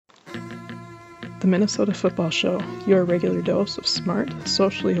The Minnesota Football Show, your regular dose of smart,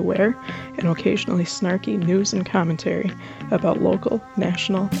 socially aware, and occasionally snarky news and commentary about local,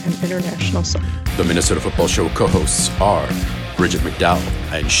 national, and international soccer. The Minnesota Football Show co-hosts are Bridget McDowell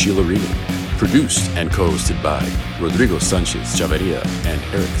and Sheila Regan. Produced and co-hosted by Rodrigo Sanchez Chavarria and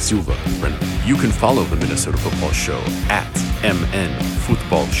Eric Silva Brenner. You can follow the Minnesota Football Show at MN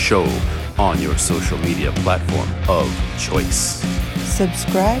Football Show on your social media platform of choice.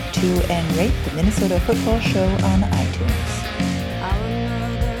 Subscribe to and rate the Minnesota Football Show on iTunes.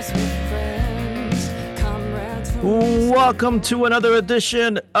 Welcome to another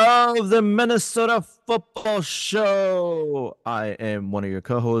edition of the Minnesota Football Show. I am one of your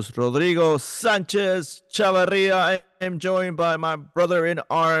co-hosts, Rodrigo Sanchez Chavarria. I am joined by my brother in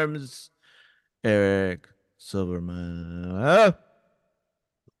arms, Eric Silverman.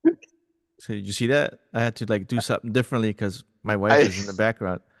 So did you see that? I had to do something differently because my wife is in the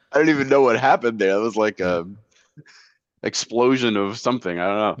background. I don't even know what happened there. It was like a explosion of something. I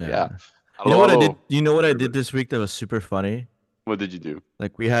don't know. Yeah. You know what I did? You know what I did this week that was super funny? What did you do?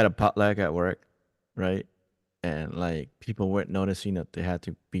 We had a potluck at work, right? And people weren't noticing that they had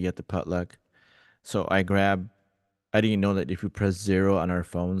to be at the potluck. So I didn't know that if you press 0 on our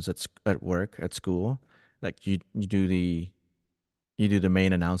phones at work, at school, you do the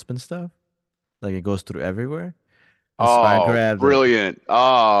main announcement stuff. It goes through everywhere. And so I grabbed brilliant.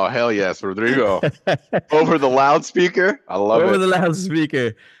 Oh, hell yes, Rodrigo. Over the loudspeaker. I love it. Over the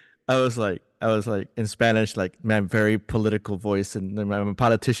loudspeaker. I was like in Spanish, my very political voice and my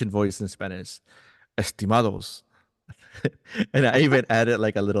politician voice in Spanish, estimados. And I even added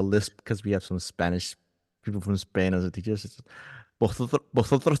a little lisp because we have some Spanish people from Spain as a teachers.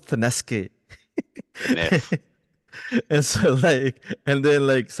 Vosotros tenés que. And so and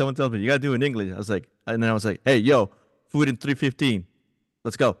then someone tells me you gotta do it in English. I was like, hey yo, food in 315,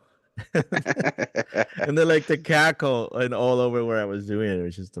 let's go. And then the cackle and all over where I was doing it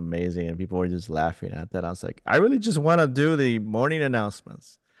was just amazing, and people were just laughing at that. I was like, I really just want to do the morning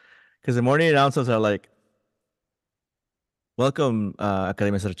announcements, because the morning announcements are welcome,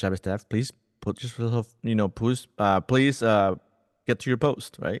 Academia Cesar Chavez staff, please put yourself, please get to your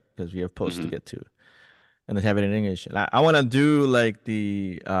post, right? Because we have posts to get to. And they have it in English. And I want to do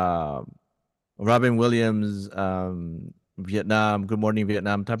the Robin Williams Vietnam, Good Morning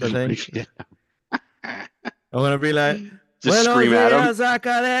Vietnam type of thing. I want to be just scream at him.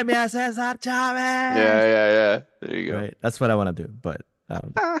 Academia Cesar Chavez. Yeah. There you go. Right. That's what I want to do. But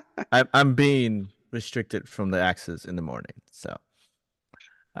I'm being restricted from the access in the morning. So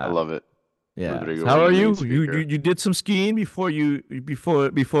I love it. Yeah. Rodrigo, how are you? You did some skiing before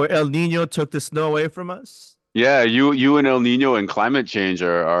El Nino took the snow away from us? Yeah, you and El Nino and climate change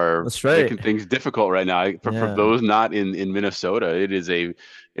are That's right. making things difficult right now. For those not in Minnesota, it is a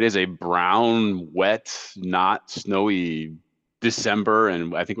brown, wet, not snowy December,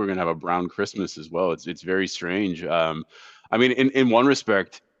 and I think we're gonna have a brown Christmas as well. It's very strange. I mean, in one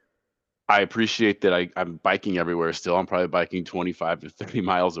respect, I appreciate that I'm biking everywhere still. I'm probably biking 25 to 30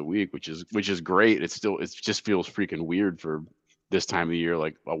 miles a week, which is great. It just feels freaking weird for this time of the year,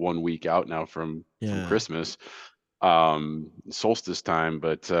 a 1 week out now from Christmas, solstice time.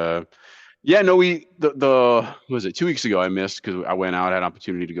 But was it 2 weeks ago I missed because I went out, had an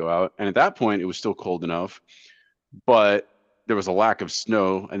opportunity to go out, and at that point it was still cold enough, but there was a lack of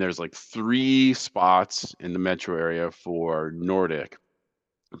snow, and there's 3 spots in the metro area for Nordic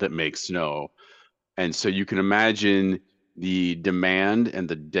that make snow. And so you can imagine the demand and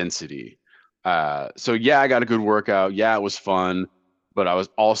the density. So I got a good workout. Yeah, it was fun, but I was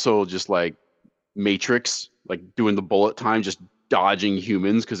also just Matrix, doing the bullet time, just dodging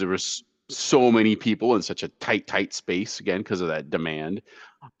humans because there was so many people in such a tight space, again, because of that demand.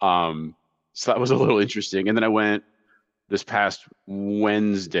 So that was a little interesting. And then I went this past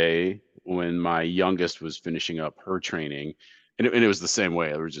Wednesday when my youngest was finishing up her training. And it was the same way.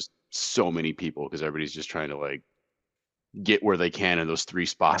 There were just so many people because everybody's just trying to get where they can in those 3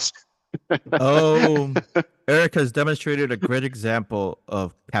 spots. Oh, Eric has demonstrated a great example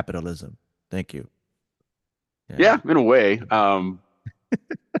of capitalism. Thank you. Yeah, in a way.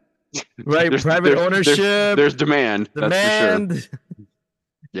 Right, private ownership. There's demand. That's for sure.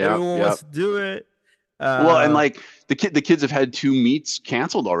 Yeah, everyone wants to do it. Well, and the kids have had 2 meets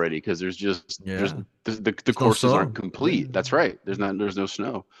canceled already because there's just the courses aren't complete. Yeah. That's right. There's no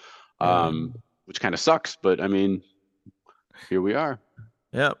snow, which kind of sucks. But I mean, here we are.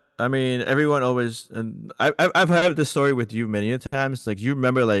 Yeah, I mean, everyone always, and I've had this story with you many times. You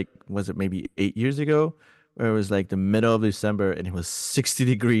remember, was it maybe 8 years ago, where it was the middle of December and it was 60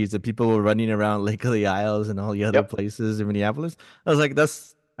 degrees and people were running around Lake of the Isles and all the other places in Minneapolis. I was like,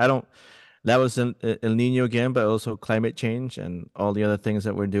 that was El Nino again, but also climate change and all the other things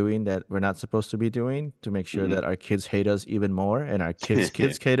that we're doing that we're not supposed to be doing to make sure that our kids hate us even more and our kids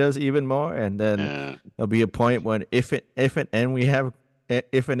hate us even more. And then there'll be a point when if and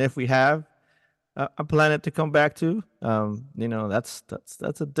if we have a planet to come back to, that's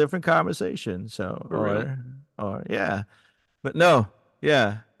a different conversation. So or yeah, but no,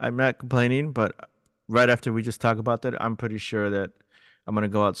 yeah, I'm not complaining. But right after we just talk about that, I'm pretty sure that I'm gonna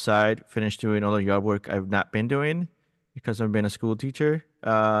go outside, finish doing all the yard work I've not been doing because I've been a school teacher,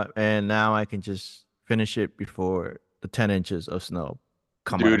 and now I can just finish it before the 10 inches of snow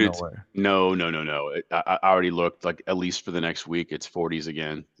come out of Dude, it's nowhere. no. I already looked, like, at least for the next week, it's 40s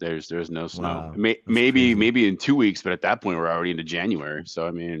again. There's no snow. Wow, that's Maybe crazy. in 2 weeks, but at that point we're already into January. So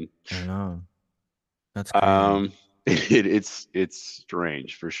I mean, I know. That's crazy. it's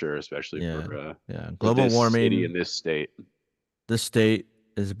strange for sure, especially Yeah, for yeah. for Global this city warming. and this state. This state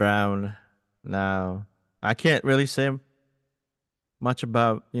is brown now. I can't really say much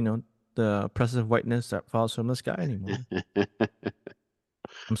about the oppressive whiteness that falls from the sky anymore.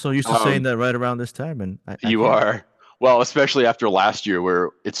 I'm so used to saying Um, that right around this time, and I you can't. are, well, especially after last year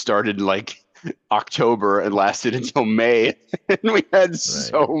where it started in like October and lasted until May, and we had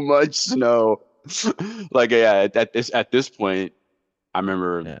so Right. much snow. Like, yeah, at this point, I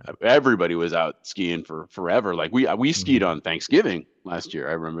remember Yeah. everybody was out skiing for forever. Like, we skied Mhm. on Thanksgiving last year.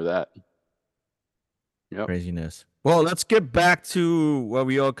 I remember that. Yep. Craziness. Well, let's get back to what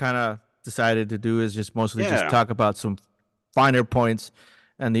we all kind of decided to do is just mostly just Yeah. talk about some finer points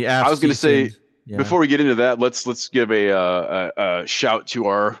and the I off was gonna say, season. Yeah. before we get into that, let's give a shout to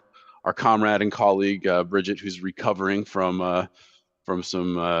our comrade and colleague, Bridget, who's recovering from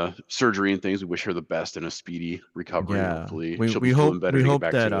some surgery and things. We wish her the best and a speedy recovery. Yeah. Hopefully, We she'll be we feeling hope better we to get hope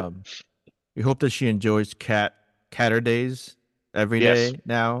back that to it. she enjoys catter days every Yes, day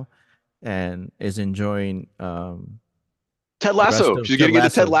now and is enjoying Ted the rest Lasso. of She's Ted gonna get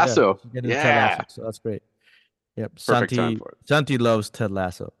to Ted Lasso. Yeah, Lasso. she's getting Ted Yeah, Lasso, so that's great. Yep. perfect time for it. Santi loves Ted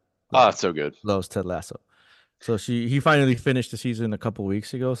Lasso. Oh, Loves it's so good. loves Ted Lasso. So he finally finished the season a couple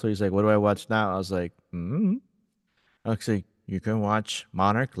weeks ago. So he's like, "What do I watch now?" I was like, Actually, you can watch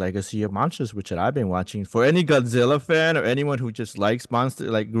Monarch: Legacy of Monsters, which I've been watching. For any Godzilla fan or anyone who just likes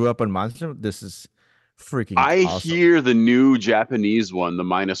monster, like grew up on monster, this is freaking I awesome. hear the new Japanese one, the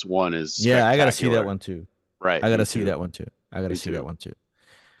 -1, is Yeah, I gotta see that spectacular. one too. Right, I me gotta see too. that one too. I gotta Me see that too. one too.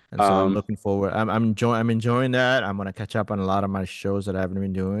 And so I'm Um, looking forward. I'm enjoying that. I'm gonna catch up on a lot of my shows that I haven't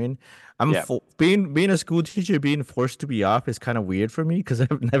been doing. yeah. Being a school teacher, being forced to be off is kind of weird for me because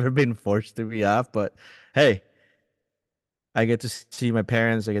I've never been forced to be off. But hey, I get to see my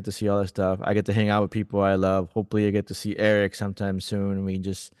parents. I get to see all that stuff. I get to hang out with people I love. Hopefully, I get to see Eric sometime soon. And we can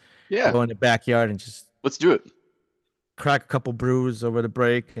just Yeah, go in the backyard and just let's do it. crack a couple brews over the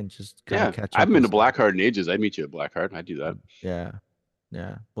break and just kind of Yeah, catch I haven't up been and to stuff. Blackheart in ages. I'd meet you at Blackheart. I'd do that. Yeah,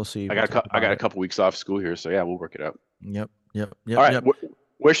 yeah. We'll see. We'll talk I about got a it. couple weeks off school here, so yeah, we'll work it out. Yep, yep, All yep, right, yep.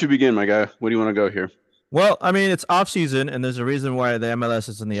 where should we begin, my guy? Where do you want to go here? Well, I mean, it's off season, and there's a reason why the MLS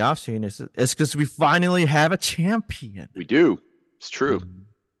is in the off season. It's because we finally have a champion. We do. It's true. Mhm.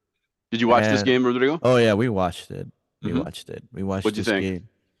 Did you watch this And game, Rodrigo? oh yeah, we watched it. We Mm-hmm. watched it. We watched What'd you this think? game.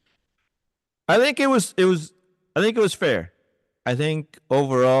 I think I think it was fair. I think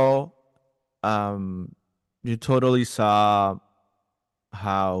overall, um, you totally saw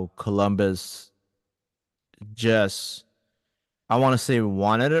how Columbus just, I want to say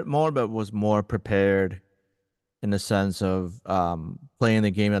wanted it more, but was more prepared in the sense of playing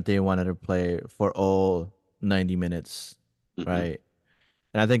the game that they wanted to play for all 90 minutes, Mm-hmm. right?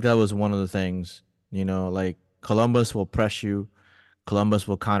 And I think that was one of the things, like Columbus will press you, Columbus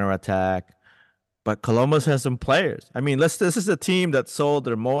will counterattack, but Columbus has some players. I mean, this is a team that sold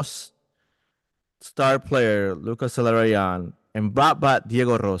their most star player, Lucas Celerian, and brought back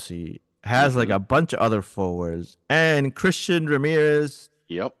Diego Rossi, has like Mm-hmm. a bunch of other forwards, and Christian Ramirez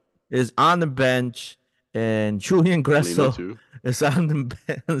Yep. is on the bench, and Julian Lino Gressel too. is on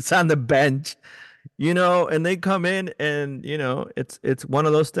is on the bench. And they come in, and it's one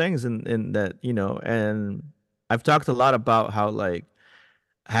of those things, and that and I've talked a lot about how like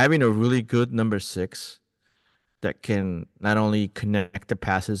having a really good number six that can not only connect the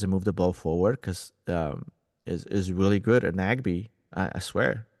passes and move the ball forward, because is really good at Nagby. I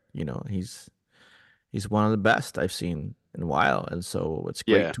swear, he's one of the best I've seen in a while, and so it's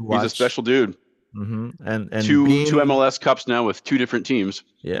great Yeah, to he's a watch. special dude. And Two being MLS Cups now with two different teams.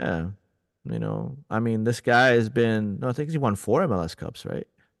 yeah, I mean, this guy has been. No, I think he won 4 MLS Cups, right?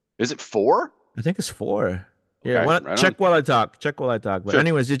 Is it 4? I think it's 4. Yeah, Okay, right on. check while I talk. Check while I talk. But Sure.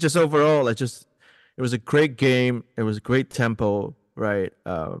 anyways, it's just overall, it was a great game. It was a great tempo, right?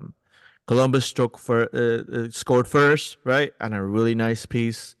 Columbus scored first, right, on a really nice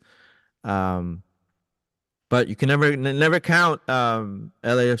piece. But you can never count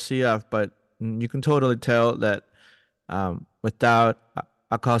LAFC off. But you can totally tell that without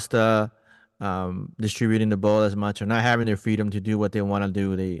Acosta distributing the ball as much or not having their freedom to do what they want to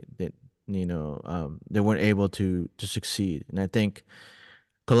do, they weren't able to succeed. And I think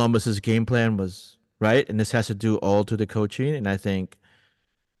Columbus's game plan was right, and this has to do all to the coaching. And I think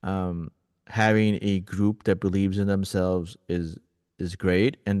having a group that believes in themselves is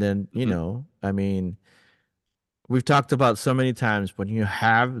great. And then I mean, we've talked about so many times when you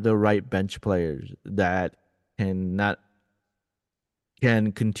have the right bench players that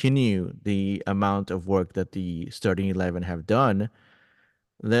can continue the amount of work that the starting 11 have done,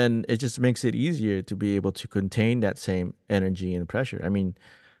 then it just makes it easier to be able to contain that same energy and pressure. I mean,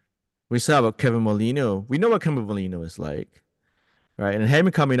 we saw what Kevin Molino. We know what Kevin Molino is like, right? And him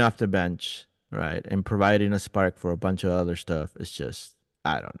coming off the bench, right, and providing a spark for a bunch of other stuff is just,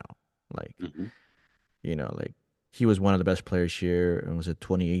 I don't know, like, like he was one of the best players here, and was a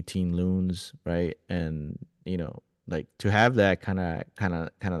 2018 Loons, right? And like to have that kind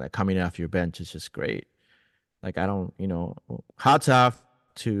of coming off your bench is just great. Like I don't, hats off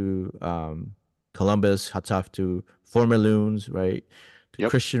to Columbus, hats off to former Loons, right? To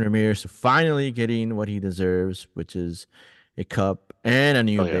Christian Ramirez finally getting what he deserves, which is a cup and a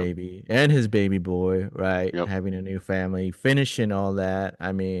new baby and his baby boy, right? Having a new family, finishing all that.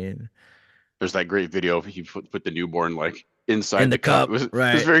 I mean, there's that great video of he put the newborn like inside the cup. It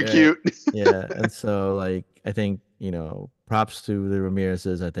was very cute. Yeah, and so like I think props to the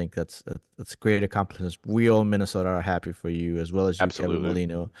Ramirez's. I think that's great accomplishments. We all in Minnesota are happy for you as well as you, Kevin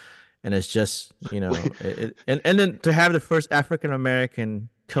Molino. And it's just and then to have the first African American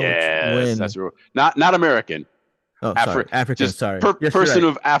coach win. That's not American. Oh, African. Just sorry, person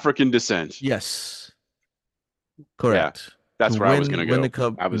of African descent. Yes, correct. Yeah. That's where I was going to go. The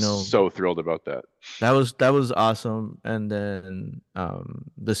Cup, I was so thrilled about that. That was awesome. And then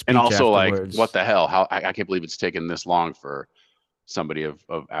the speech and also afterwards. Like, what the hell? How I can't believe it's taken this long for somebody of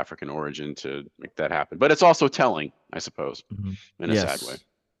African origin to make that happen. But it's also telling, I suppose, in a sad way.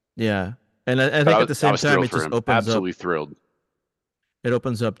 Yeah, and I think at the same time it just opens absolutely thrilled. It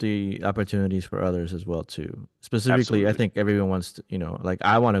opens up the opportunities for others as well too. Specifically, I think everyone wants to, like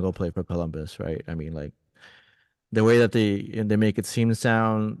I want to go play for Columbus, right? I mean, like. The way that they make it seem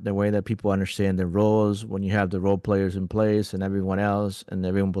sound, the way that people understand their roles, when you have the role players in place and everyone else, and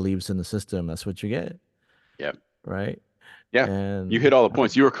everyone believes in the system, that's what you get. Yeah. Right. Yeah. And you hit all the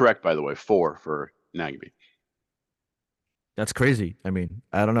points. You were correct, by the way. 4 for Nagby. That's crazy. I mean,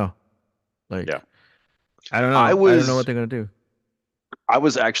 I don't know. Like, I don't know. I don't know what they're gonna do. I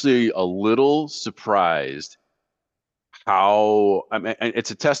was actually a little surprised. How I mean,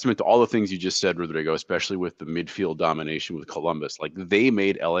 it's a testament to all the things you just said, Rodrigo, especially with the midfield domination with Columbus. Like they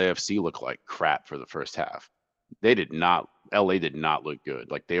made LAFC look like crap for the first half. LA did not look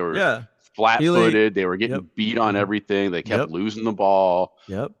good. Like they were flat-footed. They were getting beat on everything. They kept losing the ball.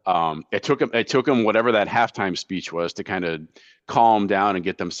 It took them whatever that halftime speech was to kind of calm down and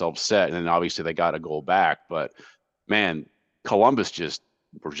get themselves set. And then obviously they got a goal back. But man, Columbus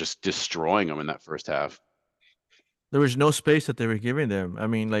were just destroying them in that first half. There was no space that they were giving them. I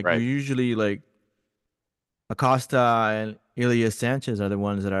mean, like you usually like Acosta and Elias Sanchez are the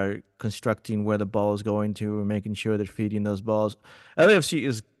ones that are constructing where the ball is going to and making sure they're feeding those balls. LAFC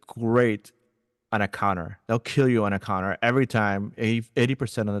is great on a counter. They'll kill you on a counter every time,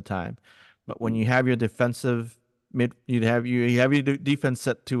 80% of the time. But when you have your defensive you have your defense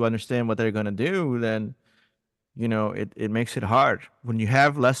set to understand what they're going to do, then it makes it hard. When you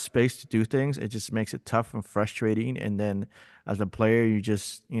have less space to do things, it just makes it tough and frustrating. And then as a player, you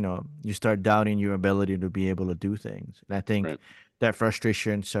just, you start doubting your ability to be able to do things. And I think that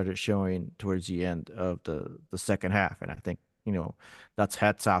frustration started showing towards the end of the second half. And I think, that's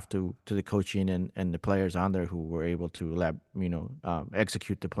hats off to the coaching and the players on there who were able to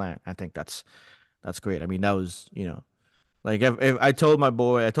execute the plan. I think that's great. I mean, that was, like if I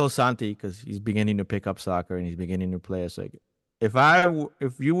told Santi, because he's beginning to pick up soccer and he's beginning to play. It's like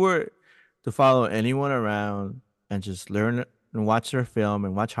if you were to follow anyone around and just learn and watch their film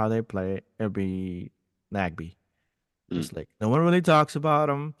and watch how they play, it'd be Nagby. Just like no one really talks about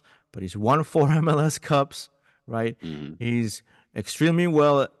him, but he's won 4 MLS Cups, right? He's extremely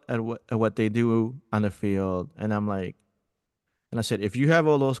well at what they do on the field, and I said, if you have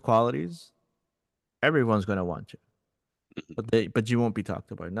all those qualities, everyone's gonna want you. But you won't be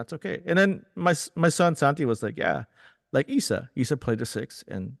talked about, and that's okay. And then my son Santi was like, yeah, like Isa played the 6,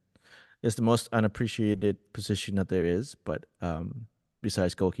 and it's the most unappreciated position that there is. But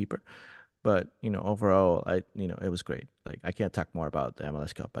besides goalkeeper. But overall, it was great. Like I can't talk more about the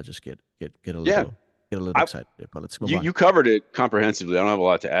MLS Cup. I just get a Yeah, little I, excited. But let's move you on. you covered it comprehensively. I don't have a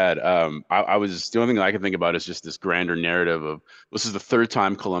lot to add. I was the only thing I can think about is just this grander narrative of this is the third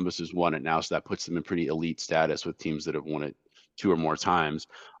time Columbus has won it now, so that puts them in pretty elite status with teams that have won it two or more times.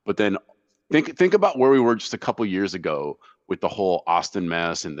 But then think about where we were just a couple years ago with the whole Austin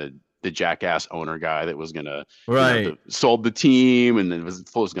mess and the jackass owner guy that was gonna, Right. sold the team and then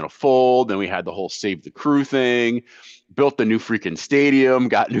was gonna fold. Then we had the whole save the crew thing, built the new freaking stadium,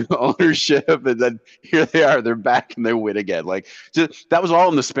 got new ownership, and then here they are, they're back and they win again. Like that was all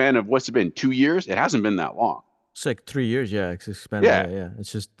in the span of what's it been, 2 years? It hasn't been that long. It's like 3 years. Yeah, it's expanded. Yeah, Yeah.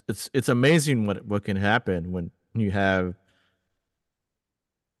 It's just it's amazing what can happen when you have.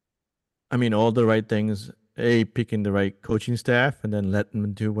 I mean, all the right things. Picking the right coaching staff and then let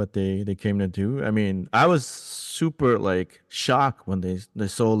them do what they came to do. I mean, I was super like shocked when they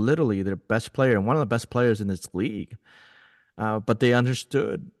sold literally their best player and one of the best players in this league. But they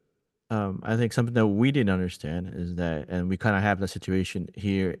understood. I think something that we didn't understand is that, and we kind of have that situation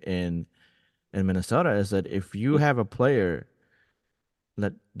here in Minnesota, is that if you have a player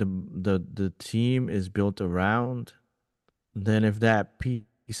that the team is built around, then if that piece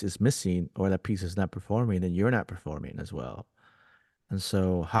is missing or that piece is not performing, then you're not performing as well. And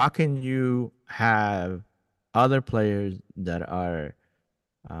so, how can you have other players that are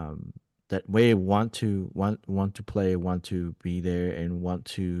that way want to play, want to be there, and want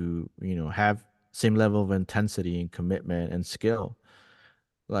to have same level of intensity and commitment and skill?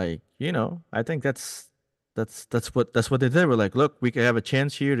 Like I think that's what they did. We're like, look, we could have a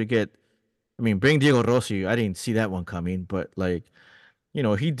chance here to get. I mean, bring Diego Rossi. I didn't see that one coming, but like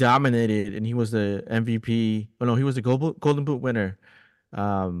he dominated and he was the MVP. Oh no, he was the Golden Boot winner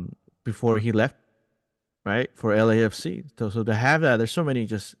before he left, right? For LAFC. So to have that, there's so many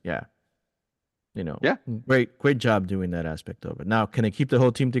just yeah, great job doing that aspect of it. Now, can they keep the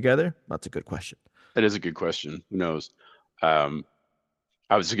whole team together? That's a good question. that is a good question. Who knows? Um,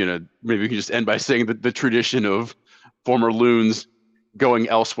 I was gonna maybe we can just end by saying that the tradition of former loons going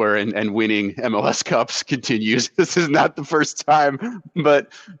elsewhere and winning MLS Cups continues. This is not the first time,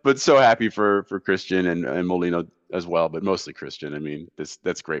 but so happy for Christian and Molino as well, but mostly Christian. I mean,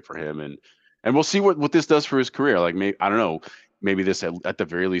 that's great for him, and we'll see what this does for his career. Like maybe I don't know, maybe this at the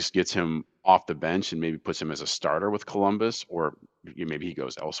very least gets him off the bench and maybe puts him as a starter with Columbus, or maybe he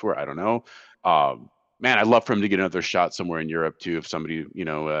goes elsewhere. I don't know. Man, I'd love for him to get another shot somewhere in Europe too. If somebody,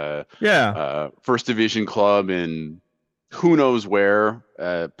 Yeah. first division club in who knows where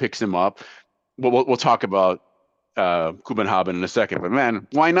picks him up. We'll talk about Kubenhaben in a second, but man,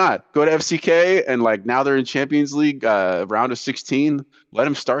 why not go to FCK and like now they're in Champions League round of 16. Let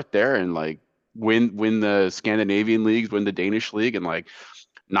him start there and like win the Scandinavian leagues, win the Danish league, and like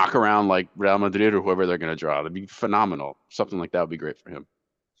knock around like Real Madrid or whoever they're going to draw. That'd be phenomenal. Something like that would be great for him.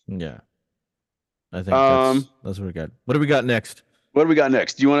 Yeah. I think that's what we got. What do we got next? What do we got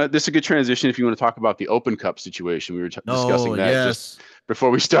next? Do you want to? This is a good transition if you want to talk about the Open Cup situation. We were discussing that just before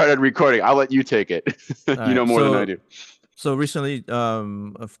we started recording. I'll let you take it. You know more than I do. So recently,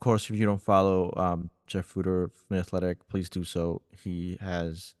 of course, if you don't follow Jeff Fuder from The Athletic, please do so. He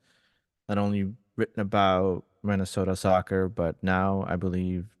has not only written about Minnesota soccer, but now I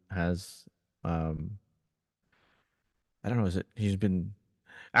believe has I don't know,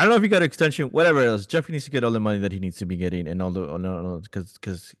 I don't know if he got an extension, whatever else. Jeff needs to get all the money that he needs to be getting, and all the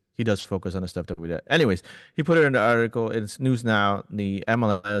because he does focus on the stuff that we did. Anyways, he put it in the article. It's news now. The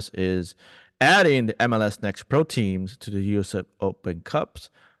MLS is adding the MLS Next Pro teams to the US Open Cups,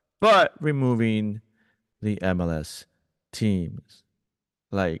 but removing the MLS teams.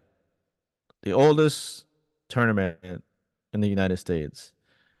 Like the oldest tournament in the United States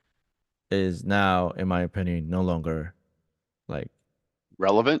is now, in my opinion, no longer like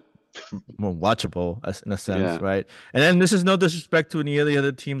relevant, more watchable in a sense, right? And then this is no disrespect to any of the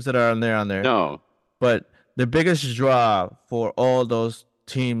other teams that are on there. No, but the biggest draw for all those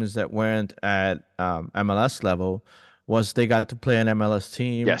teams that weren't at MLS level was they got to play an MLS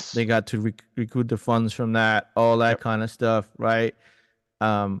team. Yes, they got to recruit the funds from that, all that kind of stuff, right?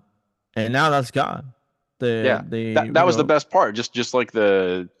 And now that's gone. That was the best part. Just like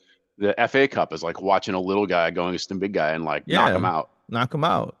the FA Cup is like watching a little guy going against the big guy and like knock him out. Knock him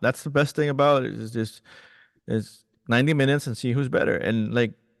out. That's the best thing about it. Is 90 minutes and see who's better. And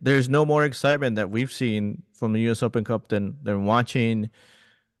like, there's no more excitement that we've seen from the U.S. Open Cup than watching,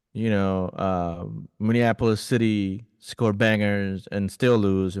 Minneapolis City score bangers and still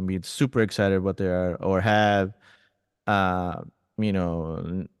lose and be super excited what they are, or have,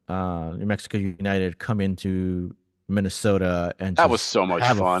 New Mexico United come into Minnesota and That was just so much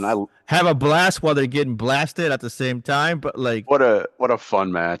fun. have a blast while they're getting blasted at the same time. But like, what a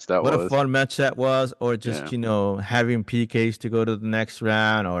fun match that what a was. fun match that was, or just Yeah. having PKs to go to the next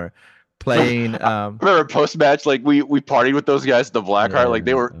round, or playing. I remember post match, like we partied with those guys at the Blackheart. Like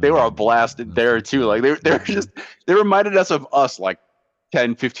they were a blast there too. Like they were just they reminded us of us like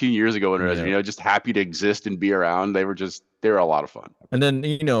 10, 15 years ago when just happy to exist and be around. They were a lot of fun. And then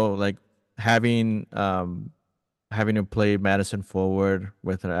like having having to play Madison forward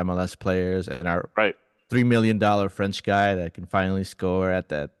with our MLS players and our right $3 million French guy that can finally score at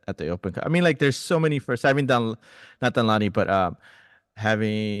the Open Cup. I mean, like there's so many firsts. Having done not Danlani, but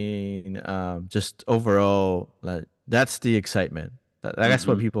having just overall, like that's the excitement. That's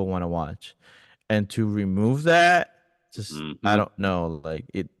what people want to watch, and to remove that, just I don't know, like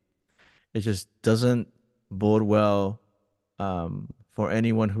it just doesn't bode well for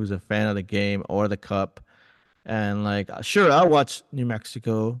anyone who's a fan of the game or the cup. And like, sure, I'll watch New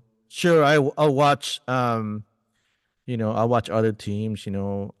Mexico. Sure, I'll watch I'll watch other teams.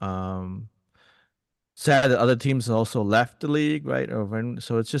 Sad that other teams also left the league, right?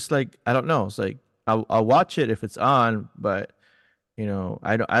 So it's just like I don't know. It's like I'll watch it if it's on, but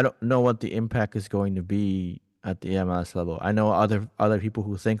I don't know what the impact is going to be at the MLS level. I know other people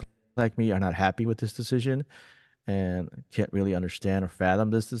who think like me are not happy with this decision and can't really understand or fathom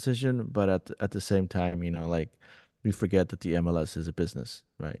this decision. But at the same time, like we forget that the MLS is a business,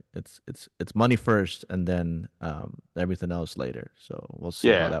 right? It's money first, and then everything else later. So we'll see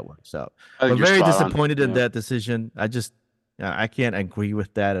how that works out. I'm very disappointed in that decision. I can't agree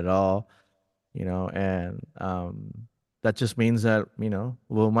with that at all, and that just means that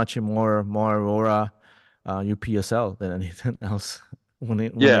we'll much more Aurora UPSL than anything else when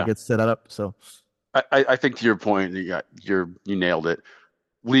it gets set up. So I think to your point, you nailed it.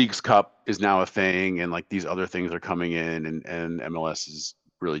 Leagues Cup is now a thing, and like these other things are coming in, and MLS has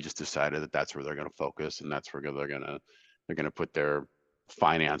really just decided that that's where they're going to focus, and that's where they're going to put their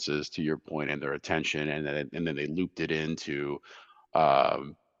finances, to your point, and their attention, and then they looped it into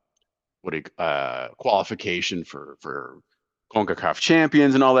qualification for CONCACAF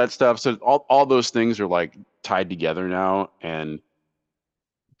champions and all that stuff. So all those things are like tied together now, and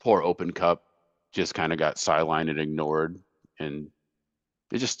poor Open Cup just kind of got sidelined and ignored, and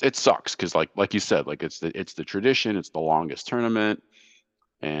it sucks because like you said, like it's the tradition, it's the longest tournament,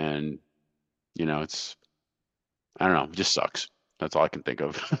 and it's I don't know, it just sucks. That's all I can think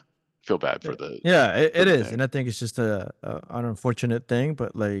of. Feel bad for the it is thing. And I think it's just an unfortunate thing,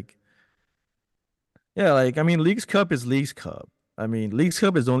 but like I mean, Leagues Cup is Leagues Cup. I mean, Leagues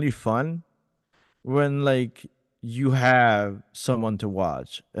Cup is only fun when like you have someone to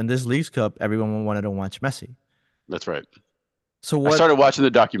watch, and this Leagues Cup everyone wanted to watch Messi. That's right. So I started watching the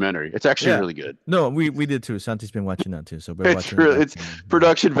documentary. It's actually really good. No, we did too. Santi's been watching that too. So it's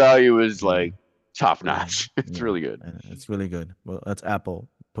production value is like top notch. It's really good. It's really good. Well, that's Apple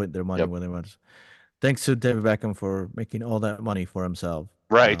putting their money where they want. Thanks to David Beckham for making all that money for himself.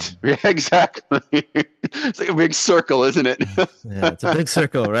 Right. Yeah, exactly. It's like a big circle, isn't it? Yeah, it's a big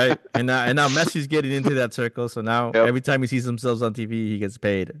circle, right? And now Messi's getting into that circle. So now every time he sees himself on TV, he gets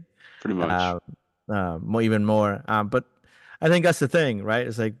paid. Pretty much. Even more. But I think that's the thing, right?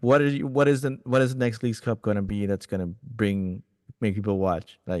 It's like, what is the next Leagues Cup going to be that's going to make people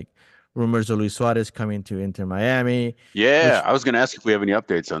watch? Like rumors of Luis Suarez coming to Inter Miami. Yeah, I was going to ask if we have any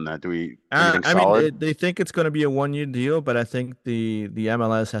updates on that. Do we? Anything solid? Mean, they think it's going to be a 1-year deal, but I think the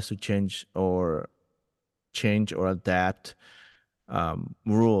MLS has to change or adapt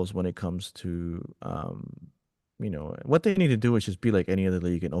rules when it comes to what they need to do is just be like any other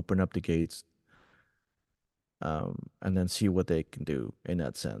league and open up the gates. And then see what they can do in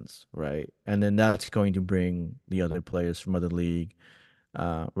that sense, right? And then that's going to bring the other players from other league,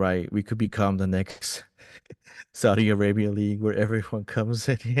 right? We could become the next Saudi Arabia league where everyone comes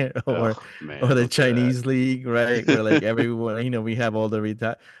in here, or the Chinese league, right? Where like everyone, we have all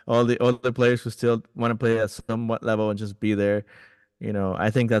the players who still want to play at somewhat level and just be there.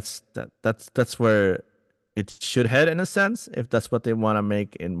 I think that's where it should head in a sense, if that's what they want to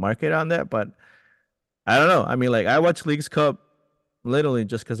make and market on that, but. I don't know. I mean, like I watched Leagues Cup literally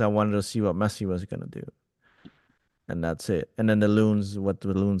just because I wanted to see what Messi was gonna do, and that's it. And then what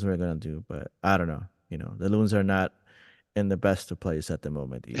the Loons were gonna do, but I don't know. The Loons are not in the best of place at the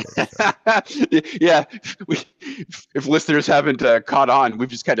moment either. So. Yeah, if listeners haven't caught on, we've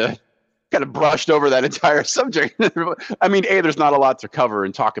just kind of brushed over that entire subject. I mean, there's not a lot to cover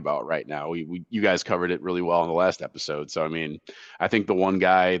and talk about right now. You guys covered it really well in the last episode. So I mean, I think the one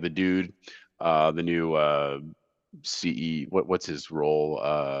guy, the dude. The new CE, what's his role?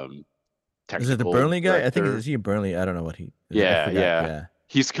 Is it the technical Burnley guy? I think director. is he a Burnley? I don't know what he. I Yeah, forgot. yeah. Yeah.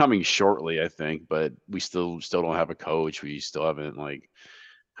 He's coming shortly, I think, but we still don't have a coach. We still haven't like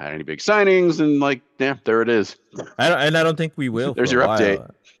had any big signings, and like, yeah, there it is. I don't think we will for There's a your update,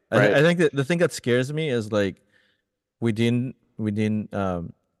 while. right? I think that the thing that scares me is like we didn't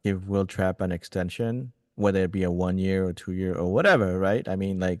give Will Trapp an extension, whether it be a 1 year or 2 year or whatever, right? I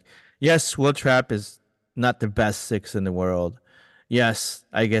mean, like, yes, Will Trapp is not the best six in the world. Yes,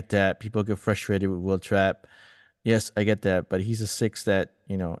 I get that. People get frustrated with Will Trapp. Yes, I get that, but he's a six that,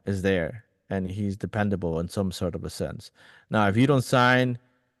 is there and he's dependable in some sort of a sense. Now, if you don't sign,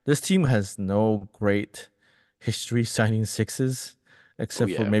 this team has no great history signing sixes Oh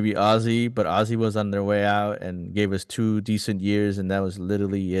except for yeah. maybe Ozzy, but Ozzy was on their way out and gave us 2 decent years, and that was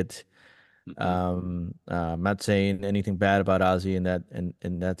literally it. Mhm. I'm not saying anything bad about Ozzy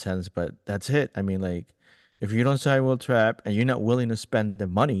in that sense, but that's it. I mean, like, if you don't sign Will Trapp and you're not willing to spend the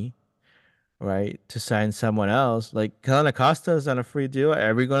money, right, to sign someone else, like Kellen Acosta is on a free deal.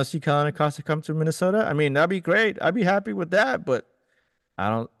 Are we going to see Kellen Acosta come to Minnesota? I mean, that'd be great. I'd be happy with that, but I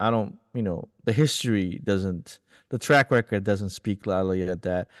don't, the history doesn't, the track record doesn't speak loudly at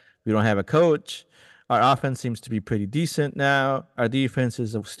that. We don't have a coach. Our offense seems to be pretty decent now. Our defense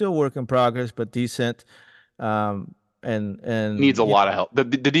is still work in progress, but decent. Um, Needs and a lot of help. The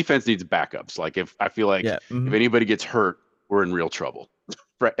defense needs backups. Like if I feel like yeah, if anybody gets hurt, we're in real trouble.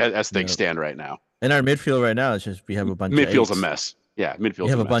 As things yeah. stand right now. And our midfield right now is just we have a bunch of Midfield's a eights. mess. Yeah, We midfield's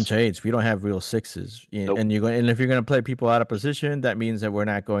have a a mess. bunch of eights. We don't have real sixes. Nope. And and if you're going to play people out of position, that means that we're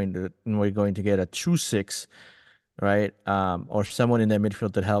going to get a true six, right? Or someone in that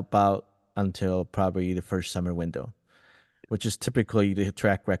midfield to help out until probably the first summer window, which is typically the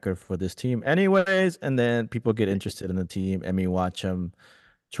track record for this team, anyways. And then people get interested in the team, and we watch them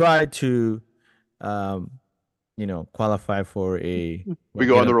try to, um, qualify for We go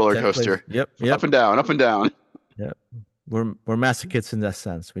get on the a roller 10th place. coaster. Yep, Up yep, and down, up and down. yep. We're masochists in that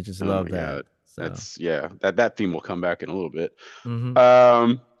sense. We just Oh love my that. God. So. That theme will come back in a little bit.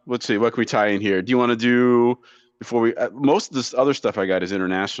 Mm-hmm. Let's see, what can we tie in here? Do you want to do before we most of this other stuff I got is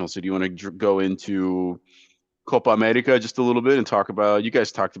international, so do you want to go into Copa America just a little bit and talk about, you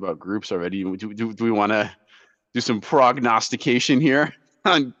guys talked about groups already. Do we want to do some prognostication here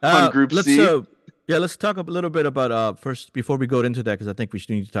on Group Let's C? yeah, let's talk a little bit about first before we go into that, because I think we should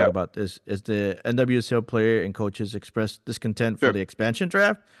need to talk Yep, about this. Is the NWSL player and coaches expressed discontent for sure. the expansion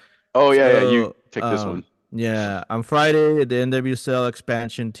draft? Oh yeah, yeah, you So take this one. yeah, on Friday the NWSL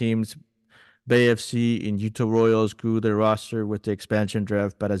expansion teams Bay FC and Utah Royals grew their roster with the expansion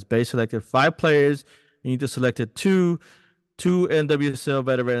draft, but as Bay selected 5 players, Utah selected two NWSL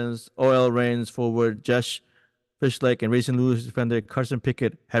veterans, OL Reigns forward Josh Fishlake and Racing Louis defender Carson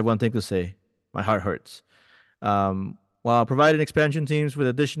Pickett had one thing to say: "My heart hurts." While providing expansion teams with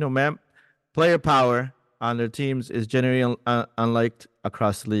additional player power on their teams is generally unliked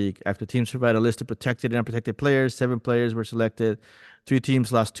across the league. After teams provide a list of protected and unprotected players, 7 players were selected. 3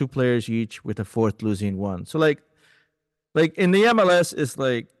 teams lost 2 players each, with a fourth losing one. So like in the MLS, it's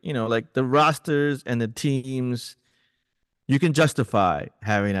like, like the rosters and the teams, you can justify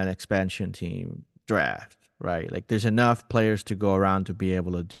having an expansion team draft, right? Like there's enough players to go around to be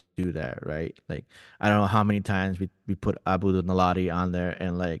able to do that, right? Like I don't know how many times we put Abu Nalati on there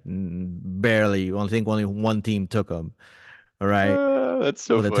and like barely, I think only one team took him, all right? That's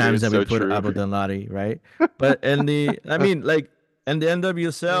so Or the funny. times It's that we so put true. Abu Nalati, right? But I mean, like, and the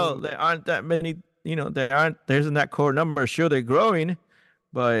NWSL, there aren't that many, there isn't that core number. Sure, they're growing,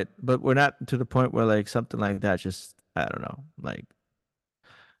 but we're not to the point where like something like that just, I don't know, like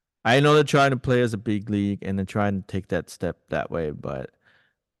I know they're trying to play as a big league and they're trying to take that step that way, but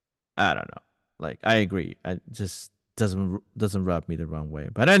I don't know. Like I agree. I just doesn't rub me the wrong way.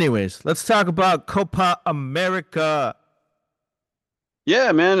 But anyways, let's talk about Copa America.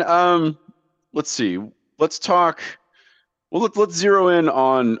 Yeah, man. Let's see. Let's talk. Well, let's zero in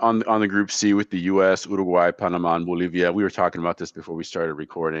on the Group C with the U.S., Uruguay, Panama, and Bolivia. We were talking about this before we started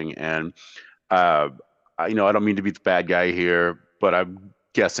recording, and I don't mean to be the bad guy here, but I'm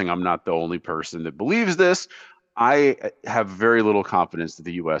guessing I'm not the only person that believes this. I have very little confidence that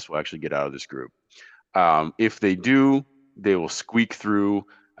the U.S. will actually get out of this group. If they do, they will squeak through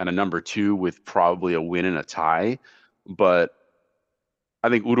and a number 2 with probably a win and a tie. But I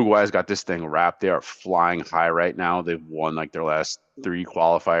think Uruguay's got this thing wrapped. They are flying high right now. They've won like their last 3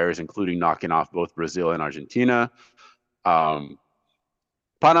 qualifiers, including knocking off both Brazil and Argentina.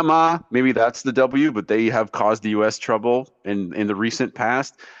 Panama, maybe that's the W, but they have caused the U.S. trouble in the recent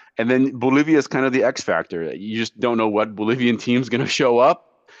past. And then Bolivia is kind of the X factor. You just don't know what Bolivian team's going to show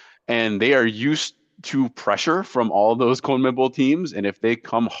up, and they are used to pressure from all those Conmebol teams. And if they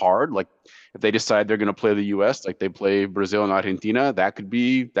come hard, like if they decide they're going to play the U.S. like they play Brazil and Argentina, that could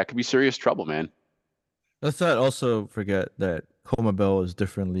be serious trouble, man. Let's not also forget that Conmebol is a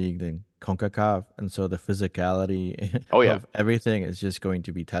different league than CONCACAF, and so the physicality Oh yeah, of everything is just going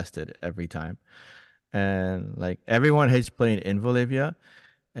to be tested every time. And like everyone hates playing in Bolivia,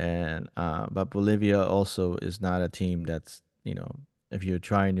 and but Bolivia also is not a team that's, if you're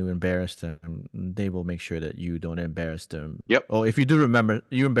trying to embarrass them, they will make sure that you don't embarrass them. yep, Or if you do remember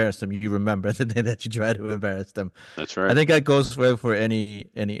you embarrass them, you remember the day that you try to embarrass them. that's I right. think that goes well for any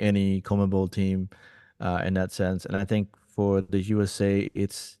CONMEBOL team, in that sense. And I think for the USA,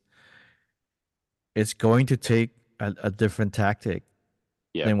 it's going to take a different tactic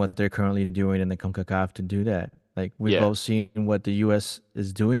Yeah, than what they're currently doing in the CONCACAF to do that. Like we've yeah, all seen what the US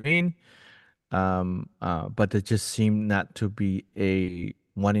is doing, but it just seemed not to be a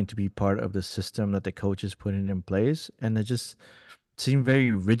wanting to be part of the system that the coach is putting in place, and it just seemed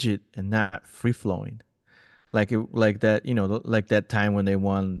very rigid and not free flowing. Like that, like that time when they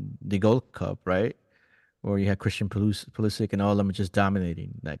won the Gold Cup, right? Where you had Christian Pulisic and all of them just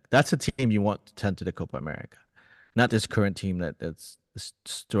dominating. Like that's a team you want to send to the Copa America, not this current team that's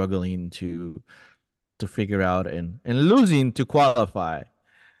struggling to figure out and losing to qualify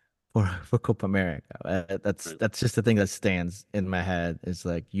for Copa America. That's right. that's just the thing that stands in my head. It's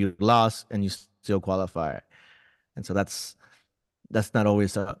like you lost and you still qualify, and so that's not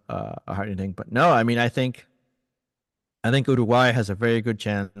always a hard thing. But no, I mean I think Uruguay has a very good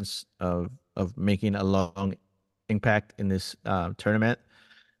chance of making a long impact in this tournament.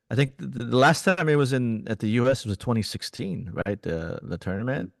 I think the last time it was in at the U.S. was 2016, right? The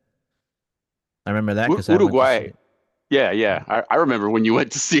tournament. I remember that because I went to see Uruguay. it. Yeah, yeah. I remember when you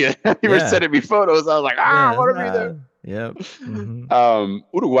went to see it. You were Yeah, sending me photos. I was like, I yeah, want to be there. yeah. Hmm.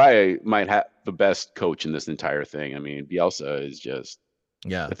 Uruguay might have the best coach in this entire thing. I mean, Bielsa is just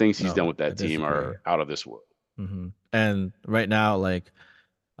Yeah, the things he's done no, with I that team disagree. are out of this world. And right now, like,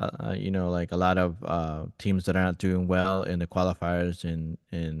 like a lot of teams that are not doing well in the qualifiers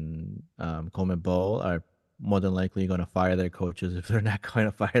in Conmebol are more than likely going to fire their coaches if they're not going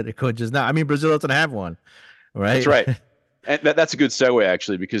to fire their coaches now. I mean, Brazil doesn't have one, That's right? right. And that's a good segue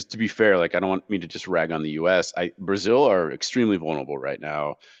actually, because to be fair, like I don't want me to just rag on the US. Brazil are extremely vulnerable right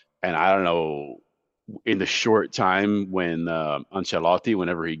now. And I don't know in the short time when Ancelotti,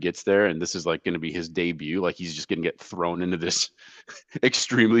 whenever he gets there, and this is like going to be his debut, like he's just going to get thrown into this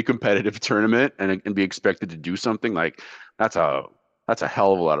extremely competitive tournament and be expected to do something like that's a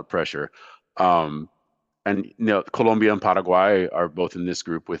hell of a lot of pressure. Um, and Colombia and Paraguay are both in this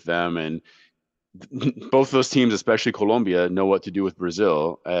group with them, and both those teams, especially Colombia, know what to do with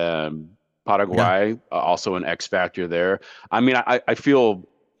Brazil. Yeah. Paraguay, also an X factor there. I mean, I feel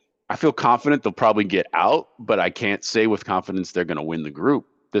confident they'll probably get out, but I can't say with confidence they're going to win the group.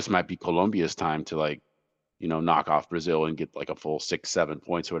 This might be Colombia's time to knock off Brazil and get like a full 6-7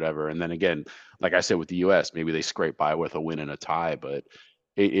 points or whatever. And then again, like I said with the U.S., maybe they scrape by with a win and a tie, but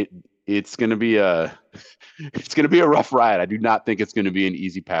it it's going to be a it's going to be a rough ride. I do not think it's going to be an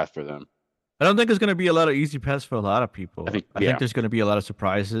easy path for them. I don't think it's going to be a lot of easy paths for a lot of I people. think, I think yeah, there's going to be a lot of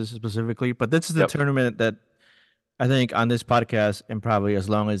surprises specifically, but this is the yep, tournament that I think on this podcast, and probably as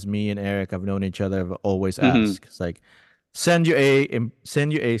long as me and Eric have known each other, have always hmm, asked. It's like send your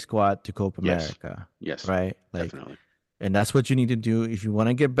A squad to Copa yes, America, yes, right? Like, definitely, and that's what you need to do if you want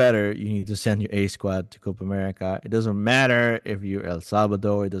to get better. You need to send your A squad to Copa America. It doesn't matter if you're El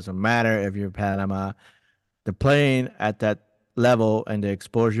Salvador. It doesn't matter if you're Panama. They're playing at that level, and the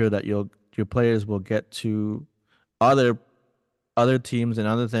exposure that your players will get to other teams and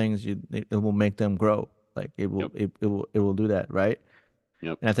other things, it will make them grow. Like yep, it will do that, right?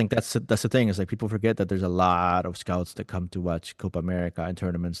 yep, And I think that's the thing is like people forget that there's a lot of scouts that come to watch Copa America and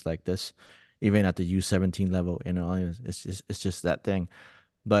tournaments like this, even at the U17 level. It's just that thing.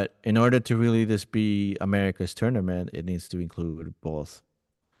 But in order to really this be America's tournament, it needs to include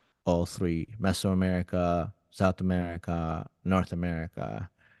all three: Mesoamerica, South America, North America,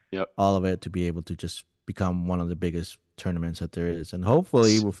 yep. all of it to be able to just become one of the biggest tournaments that there is. And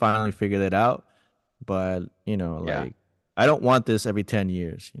hopefully S- we'll finally figure that out. But, Yeah, like I don't want this every 10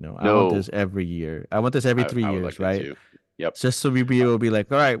 years, I want no, this every year. I want this every three I would years, like that right? too. Yep. Just so we be able to be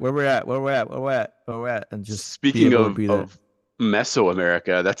like, all right, where we're at, where we're at, where we're at, where we're at, and just be Speaking able to be there. of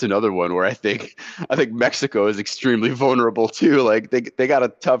Mesoamerica, that's another one where I think Mexico is extremely vulnerable too. Like they got a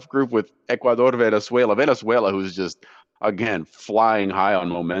tough group with Ecuador, Venezuela, who's just again flying high on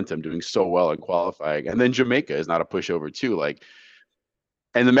momentum, doing so well in qualifying, and then Jamaica is not a pushover too. Like,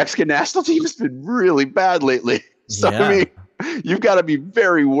 and the Mexican national team has been really bad lately. So I Yeah. mean, you've got to be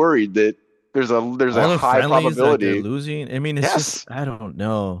very worried that there's a All the high friendlies that they're probability. losing. I mean, it's just Yes, I don't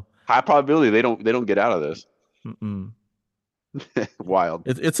know. high probability they don't get out of this. Mm-mm. Wild.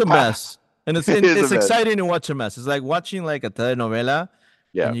 It's a mess, and it's It is a mess. exciting to watch a mess. It's like watching like a telenovela,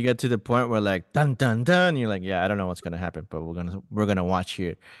 Yeah. and you get to the point where like dun dun dun, you're like, yeah, I don't know what's gonna happen, but we're gonna watch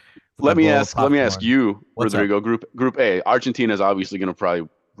here. Let me ask you, What's Rodrigo. Group A, Argentina is obviously going to probably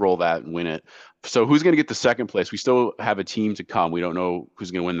roll that and win it. So who's going to get the second place? We still have a team to come. We don't know who's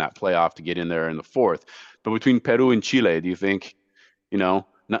going to win that playoff to get in there in the fourth. But between Peru and Chile, do you think, not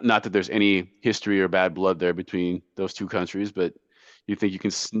that there's any history or bad blood there between those two countries, but you think you can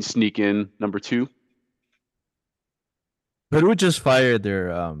sneak in number two? Peru just fired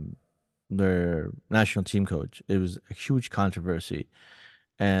their national team coach. It was a huge controversy.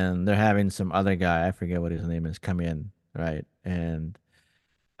 And they're having some other guy, I forget what his name is, come in, right? And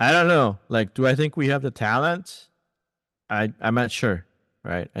I don't know. Like, do I think we have the talent? I'm not sure,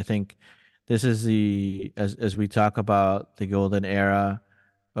 right? I think this is as we talk about the golden era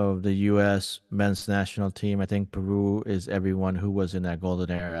of the U.S. men's national team. I think Peru is everyone who was in that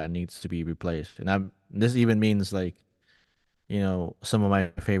golden era and needs to be replaced. And this even means like, some of my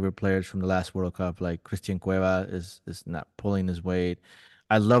favorite players from the last World Cup, like Christian Cueva, is not pulling his weight.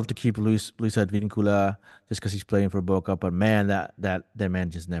 I'd love to keep Luis Advíncula just because he's playing for Boca, but man, that man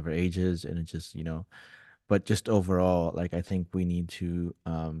just never ages, and it just But just overall, like I think we need to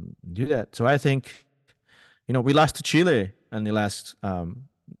do that. So I think, we lost to Chile in the last time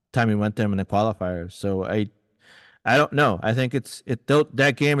we went them in the qualifiers. So I don't know. I think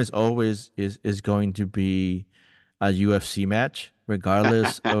that game is always is going to be a UFC match,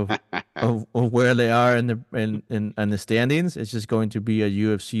 regardless of where they are in the standings. It's just going to be a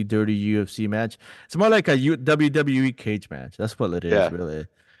dirty UFC match. It's more like a WWE cage match. That's what it is, really.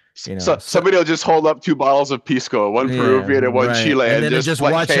 So somebody will just hold up 2 bottles of Pisco, one Peruvian and one Chile, and then just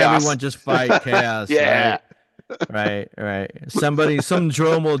watch chaos. Everyone just fight chaos. Yeah. Right. Some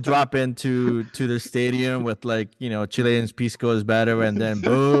drone will drop into the stadium with Chileans Pisco is better, and then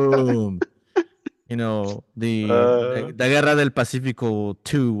boom. The Guerra del Pacifico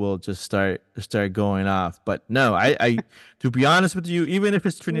 2 will just start going off. But no, I to be honest with you, even if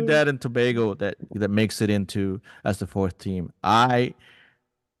it's Trinidad and Tobago that makes it into as the fourth team, I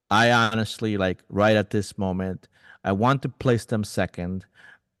honestly, like right at this moment, I want to place them second,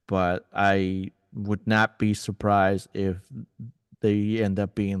 but I would not be surprised if they end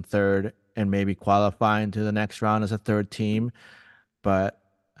up being third and maybe qualifying to the next round as a third team. But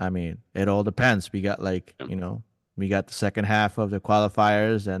I mean, it all depends. We got we got the second half of the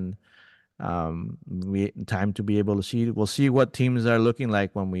qualifiers, and we time to be able to see. We'll see what teams are looking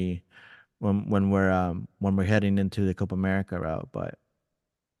like when we're heading into the Copa America route. But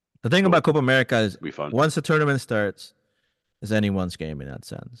the thing about Copa America is, once the tournament starts, it's anyone's game in that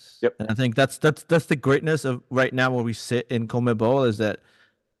sense. Yep. And I think that's the greatness of right now where we sit in Conmebol, is that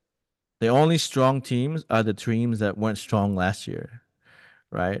the only strong teams are the teams that weren't strong last year.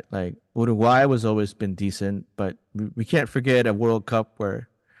 Right, like Uruguay was always been decent, but we can't forget a World Cup where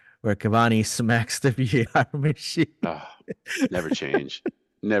Cavani smacks the VAR machine. Never change.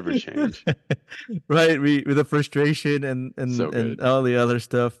 Right, with the frustration and all the other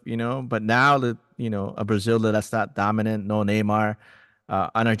stuff, But now that a Brazil that's not dominant, no Neymar,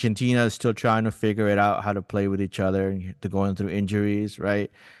 and Argentina is still trying to figure it out how to play with each other, and they're going through injuries, right?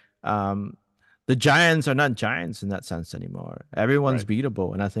 The Giants are not Giants in that sense anymore. Everyone's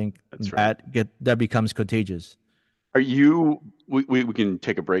beatable, and I think that becomes contagious. Are you? We can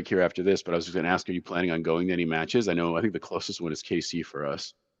take a break here after this, but I was just going to ask: are you planning on going to any matches? I think the closest one is KC for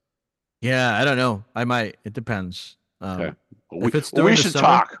us. Yeah, I don't know. I might. It depends. Okay. We should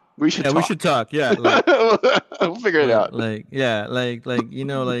talk. We should talk. Yeah, we'll figure it out. I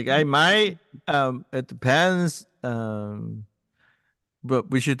might. It depends.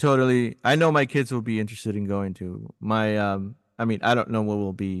 But we should totally. I know my kids will be interested in going to my. I don't know what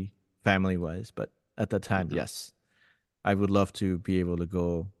will be family wise, but at that time, yes, I would love to be able to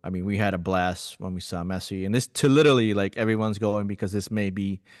go. I mean, we had a blast when we saw Messi, and this to literally like everyone's going because this may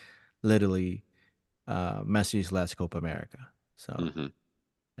be literally Messi's last Copa America. So,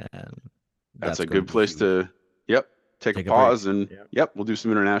 and that's a good place to. Take a pause and we'll do some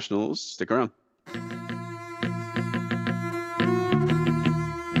internationals. Stick around.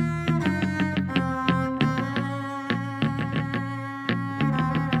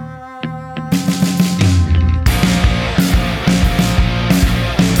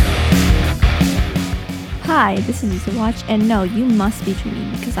 Hi, this is Easy Watch, and no, you must be dreaming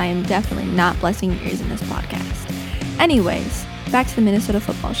because I am definitely not blessing your ears in this podcast. Anyways, back to the Minnesota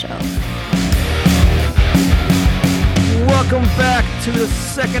Football Show. welcome back to the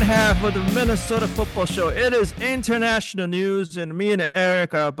second half of the Minnesota Football Show. It is international news, and me and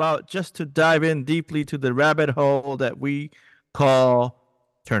Eric are about just to dive in deeply to the rabbit hole that we call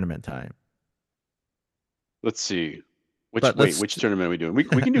tournament time. Let's see. Which tournament are we doing? We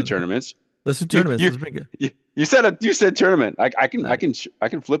can do tournaments. Let's do tournaments. Let's bring it. You said tournament. I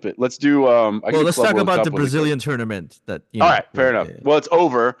can flip it. Let's do. Let's talk about the Brazilian tournament. All right, fair enough. Well, it's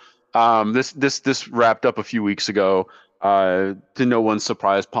over. This wrapped up a few weeks ago. To no one's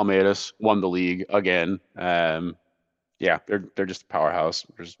surprise, Palmeiras won the league again. Yeah, they're just a powerhouse.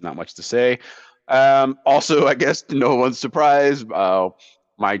 There's not much to say. Also, I guess to no one's surprise,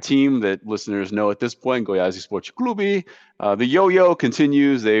 my team that listeners know at this point, Goiás Esporte Clube, the yo-yo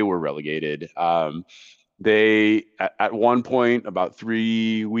continues. They were relegated. They at one point about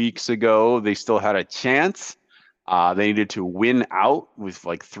 3 weeks ago, they still had a chance. They needed to win out with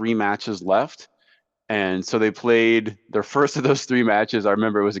like 3 matches left. And so they played their first of those 3 matches. I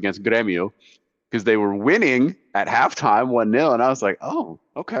remember it was against Grêmio because they were winning at halftime 1-0. And I was like, oh,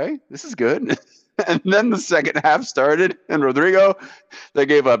 okay, this is good. And then the second half started, and Rodrigo, they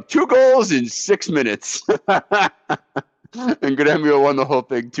gave up 2 goals in 6 minutes. And Grêmio won the whole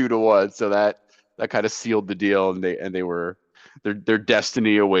thing 2-1. So that kind of sealed the deal, and they were their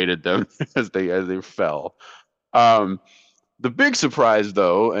destiny awaited them as they fell. The big surprise,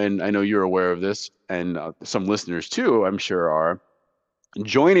 though, and I know you're aware of this, and some listeners too, I'm sure are,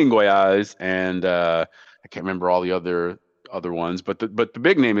 joining Goiás, and I can't remember all the other ones, but the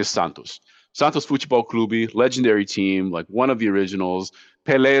big name is Santos. Santos Futebol Clube, legendary team, like one of the originals.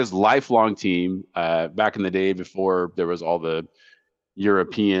 Pelé's lifelong team, back in the day before there was all the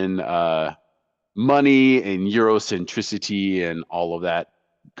European money and Eurocentricity and all of that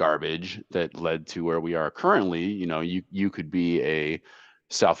garbage that led to where we are currently. You know, you could be a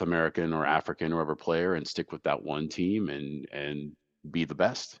South American or African or whatever player and stick with that one team and be the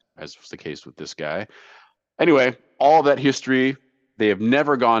best, as was the case with this guy. Anyway, all that history, they have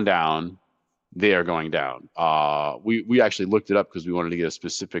never gone down. They are going down. We actually looked it up because we wanted to get a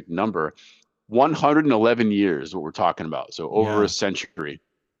specific number. 111 years, what we're talking about. So over a century.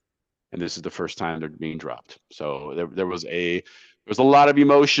 And this is the first time they're being dropped. So there was a lot of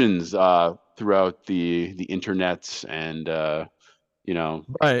emotions throughout the internet, and you know.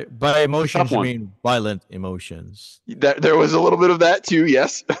 By emotions, you mean violent emotions. There was a little bit of that too,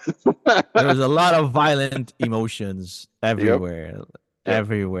 yes. There was a lot of violent emotions everywhere. Yep.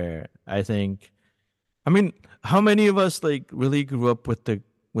 Everywhere. I mean, how many of us like really grew up with the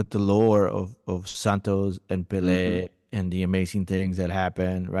lore of Santos and Pelé and the amazing things that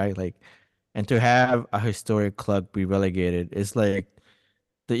happened, right? Like, and to have a historic club be relegated is like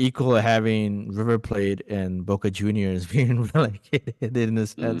the equal of having River Plate and Boca Juniors being relegated in a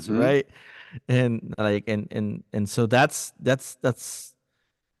sense, right? And like, and so that's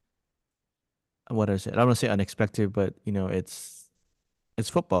what I said. I don't want to say unexpected, but you know, it's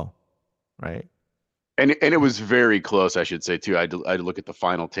football, right? And it was very close, I should say too. I look at the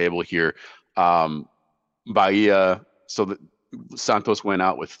final table here. Bahia, so that Santos went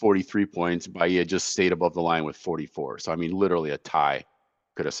out with 43 points. Bahia just stayed above the line with 44. So I mean, literally a tie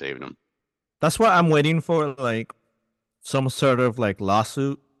could have saved them. That's why I'm waiting for like some sort of like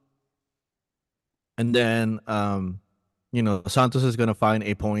lawsuit, and then you know, Santos is gonna find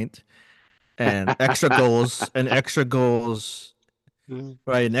a point and extra goals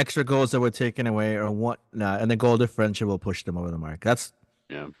right, and extra goals that were taken away or whatnot, and the goal differential will push them over the mark. That's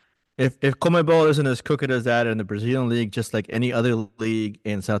If Conmebol isn't as crooked as that, and the Brazilian league, just like any other league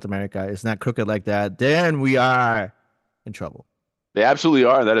in South America, is not crooked like that, then we are in trouble. They absolutely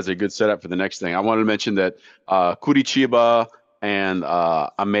are. That is a good setup for the next thing. I wanted to mention that Curitiba and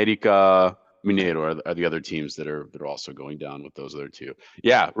América Mineiro are the other teams that are also going down with those other two.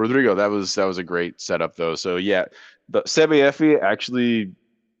 Yeah, Rodrigo, that was a great setup though. So yeah, the CBF actually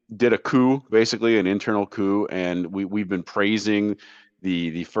did a coup, basically an internal coup, and we've been praising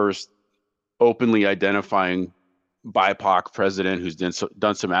the first openly identifying BIPOC president who's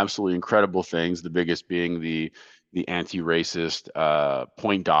done some absolutely incredible things. The biggest being the anti-racist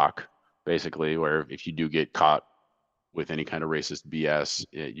point doc, basically, where if you do get caught with any kind of racist BS,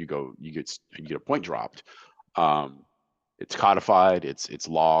 you get a point dropped. It's codified. It's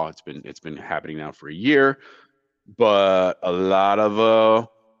law. It's been happening now for a year, but a lot of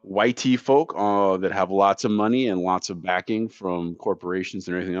whitey folk that have lots of money and lots of backing from corporations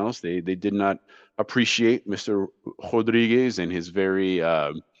and everything else, they did not appreciate Mr. Rodriguez and his very,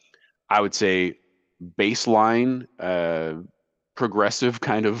 I would say, baseline progressive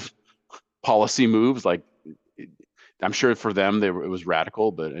kind of policy moves. Like, I'm sure for them it was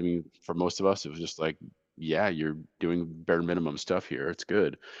radical, but I mean, for most of us, it was just like yeah, you're doing bare minimum stuff here. It's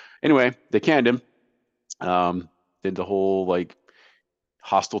good. Anyway, they canned him. Did the whole like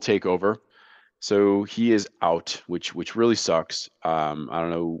hostile takeover. So he is out, which really sucks. I don't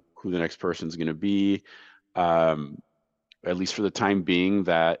know who the next person's going to be. Um, at least for the time being,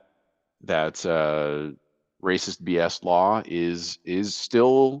 that racist BS law is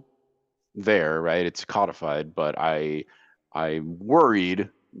still there, right? It's codified, but I'm worried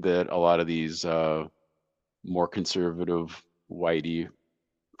that a lot of these more conservative, whitey,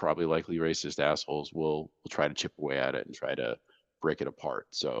 probably likely racist assholes will try to chip away at it and try to break it apart.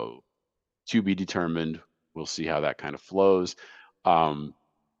 So to be determined. We'll see how that kind of flows. Um,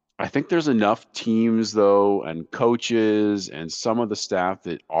 I think there's enough teams though, and coaches and some of the staff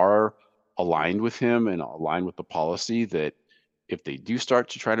that are aligned with him and aligned with the policy that if they do start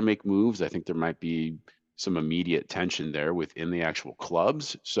to try to make moves, I think there might be some immediate tension there within the actual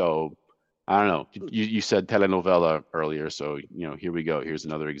clubs. So I don't know. You said telenovela earlier, so here we go. Here's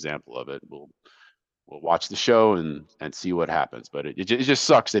another example of it. We'll watch the show and see what happens. But it just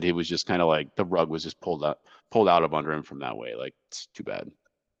sucks that it was just kind of like the rug was just pulled out of under him from that way. Like it's too bad.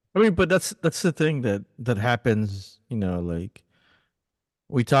 I mean, but that's the thing that happens. Like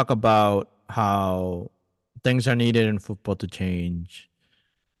we talk about how things are needed in football to change,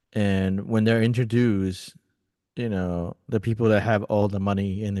 and when they're introduced, the people that have all the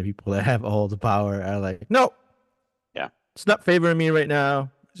money and the people that have all the power are like, no, yeah, it's not favoring me right now.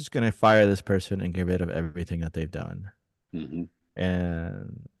 I'm just gonna fire this person and get rid of everything that they've done. Mm-hmm.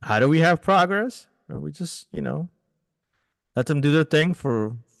 And how do we have progress? Or we just let them do their thing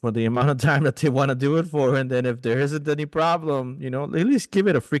for the amount of time that they want to do it for, and then if there isn't any problem, at least give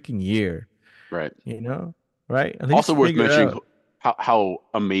it a freaking year. Right. Right. At least also worth mentioning out how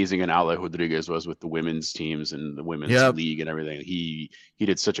amazing an outlet Rodriguez was with the women's teams and the women's league and everything. He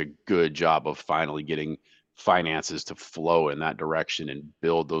did such a good job of finally getting finances to flow in that direction and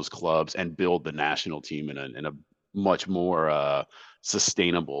build those clubs and build the national team in a much more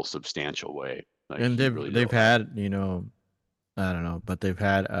sustainable, substantial way. Like, and they've had, I don't know, but they've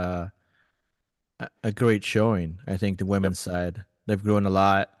had a great showing. I think the women's side, they've grown a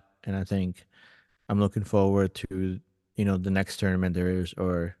lot, and I think I'm looking forward to the next tournament there is,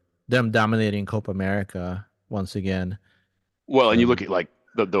 or them dominating Copa America once again. Well, and you look at like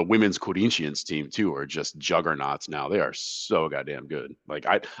the women's Corinthians team too are just juggernauts now. They are so goddamn good. Like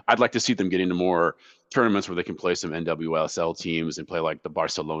I'd like to see them get into more tournaments where they can play some NWSL teams and play like the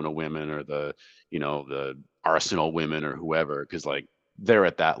Barcelona women or the Arsenal women or whoever, because like they're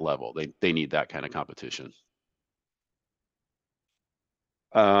at that level. They need that kind of competition.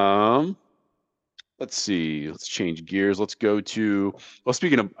 Let's see. Let's change gears. Let's go to, well,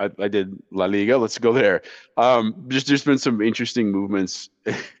 speaking of, I did La Liga. Let's go there. There's been some interesting movements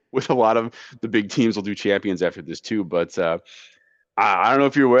with a lot of the big teams will do champions after this too. But I don't know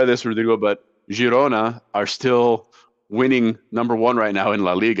if you're aware of this, Rodrigo, but Girona are still winning number one right now in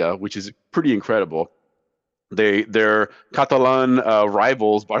La Liga, which is pretty incredible. Their Catalan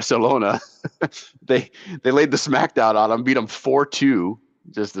rivals, Barcelona, they laid the smackdown on them, beat them 4-2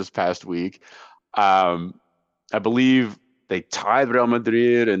 just this past week. I believe they tied Real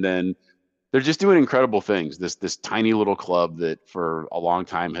Madrid, and then they're just doing incredible things. This tiny little club that for a long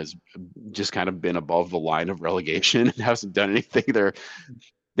time has just kind of been above the line of relegation and hasn't done anything.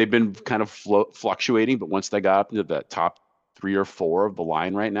 They've been kind of fluctuating, but once they got up into that top 3 or 4 of the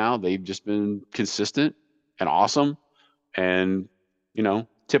line right now, they've just been consistent and awesome. And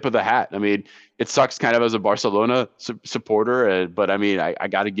tip of the hat. I mean, it sucks kind of as a Barcelona supporter, but I mean, I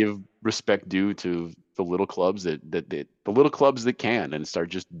got to give respect due to the little clubs that can and start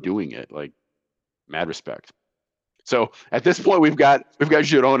just doing it. Like, mad respect. So at this point, we've got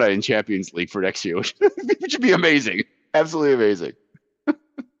Girona in Champions League for next year, which would be amazing, absolutely amazing.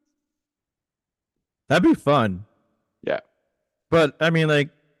 That'd be fun. Yeah, but I mean, like,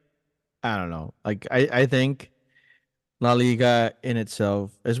 I don't know. Like, I think La Liga in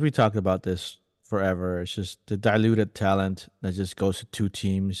itself, as we talked about this forever, it's just the diluted talent that just goes to 2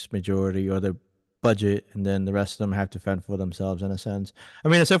 teams, majority, or the budget, and then the rest of them have to fend for themselves in a sense. I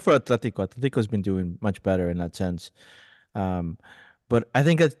mean, except for Atletico. Atletico's been doing much better in that sense. But I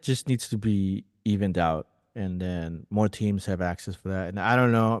think it just needs to be evened out, and then more teams have access for that. And I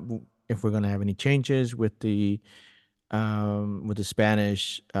don't know if we're going to have any changes with the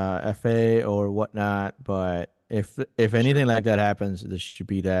Spanish FA or whatnot, but if anything like that happens, there should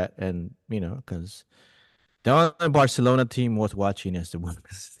be that. And because the only Barcelona team worth watching is the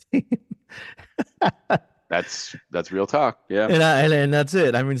women's team. That's real talk. Yeah. And that's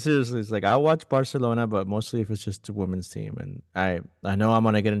it. I mean, seriously, it's like I watch Barcelona, but mostly if it's just the women's team. And I know I'm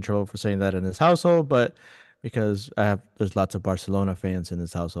gonna get in trouble for saying that in this household, but because there's lots of Barcelona fans in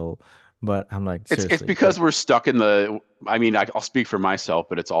this household. But I'm like, It's seriously, because we're stuck in the. I mean, I'll speak for myself,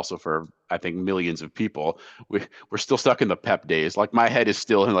 but it's also for I think millions of people. We're still stuck in the Pep days. Like my head is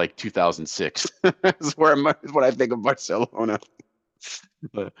still in like 2006. is what I think of Barcelona.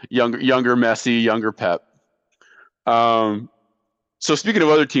 Younger Messi, younger Pep. Um, so speaking of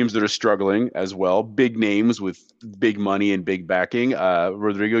other teams that are struggling as well, big names with big money and big backing.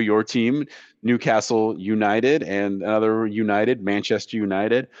 Rodrigo, your team, Newcastle United, and another United, Manchester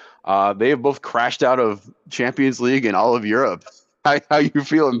United. They have both crashed out of Champions League and all of Europe. How you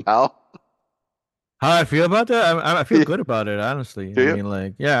feeling, pal? how I feel about that, I feel good about it, honestly. Do I you? mean,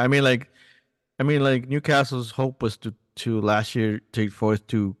 like, yeah, I mean, like Newcastle's hope was to last year take forth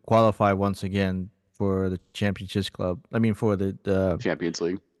to qualify once again for the Championships Club. I mean, for the Champions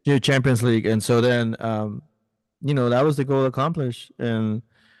League. Champions League, and so then that was the goal accomplished, and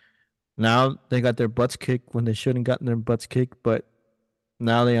now they got their butts kicked when they shouldn't gotten their butts kicked, but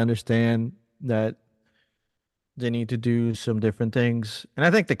now they understand that they need to do some different things. And I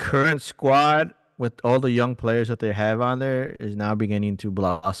think the current squad with all the young players that they have on there is now beginning to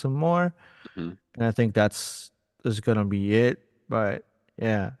blossom more. Mhm. And I think that's gonna be it. But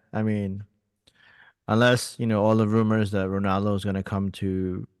yeah, I mean, unless, all the rumors that Ronaldo is gonna come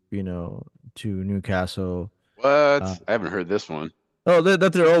to Newcastle. Uh, What? I haven't heard this one. oh,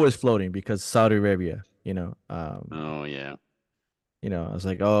 that they're always floating because Saudi Arabia, Oh yeah. I was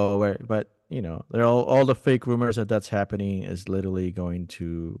like, oh, wait, but they're all the fake rumors that's happening is literally going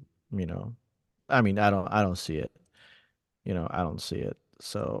to, I mean, I don't see it. I don't see it.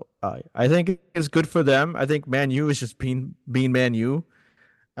 So I think it's good for them. I think Man U is just being Man U.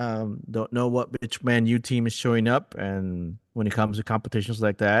 Don't know which Man U team is showing up, and when it comes to competitions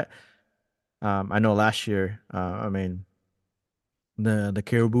like that, I know last year, I mean, the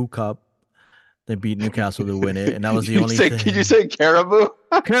Caribou Cup, they beat Newcastle to win it, and that was the only Could you thing. say caribou?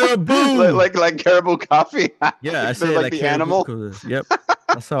 Caribou. like caribou coffee? Yeah, I They're say it like like the Caribou. animal. 'Cause, yep,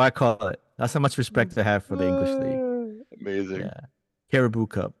 that's how I call it. That's how much respect I have for the English league. Amazing. Yeah, Caribou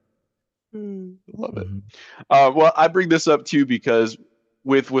Cup. Love it. Hmm. Well, I bring this up too because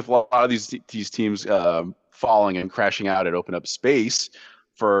with a lot of these teams falling and crashing out, it opened up space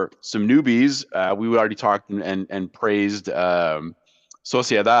for some newbies. We already talked and praised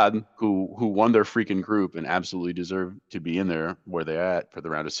Sociedad, who won their freaking group and absolutely deserve to be in there where they're at for the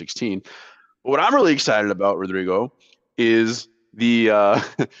round of 16. But what I'm really excited about, Rodrigo, is the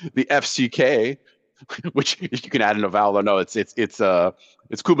the FCK, which you can add in a vowel or no, it's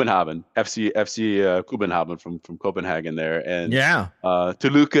Copenhagen, FC Copenhagen from Copenhagen there, and Yeah,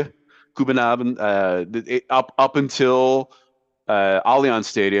 Toluca, Copenhagen. Up until Allianz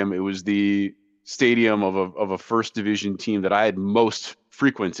Stadium, it was the stadium of a first division team that I had most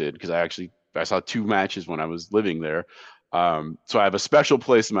frequented because I saw two matches when I was living there. So I have a special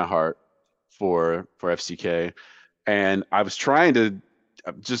place in my heart for FCK, and I was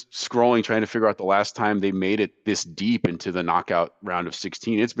just scrolling, trying to figure out the last time they made it this deep into the knockout round of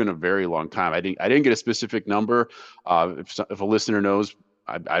 16. It's been a very long time. I didn't get a specific number. If a listener knows,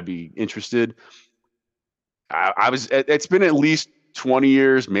 I'd be interested. It's been at least 20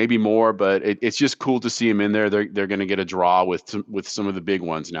 years, maybe more, but it's just cool to see them in there. They're going to get a draw with some of the big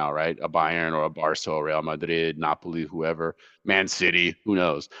ones now, right? A Bayern or a Barca, Real Madrid, Napoli, whoever, Man City, who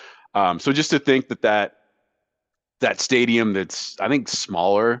knows? So just to think that stadium that's I think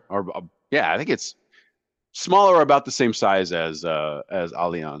smaller I think it's smaller or about the same size as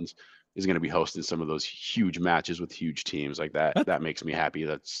Allianz is going to be hosting some of those huge matches with huge teams like that. I, That makes me happy.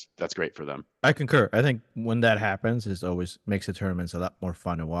 That's great for them. I concur. I think when that happens, it always makes the tournaments a lot more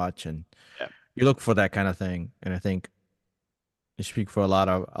fun to watch, and Yeah. you look for that kind of thing. And I think you speak for a lot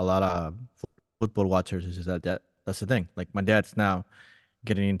of football watchers. Is that's the thing. Like my dad's now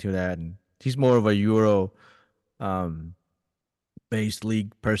getting into that, and he's more of a Euro um based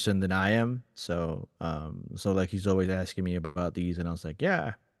league person than I am. So like he's always asking me about these, and I was like,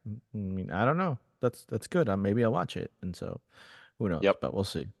 yeah. I mean, I don't know. That's good. Maybe I'll watch it. And so, who knows? Yep. But we'll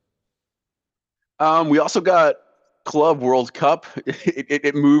see. We also got Club World Cup.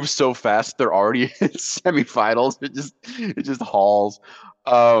 It moves so fast. They're already in semifinals. It just hauls.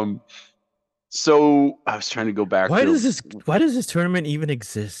 So I was trying to go back. Why does this tournament even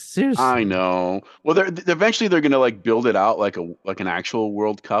exist? Seriously. I know. Well, eventually they're gonna like build it out like an actual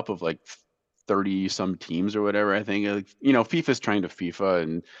World Cup of like 30 some teams or whatever. I think FIFA's trying to FIFA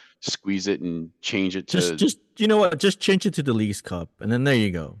and squeeze it and change it to Just you know what? Just change it to the Leagues Cup, and then there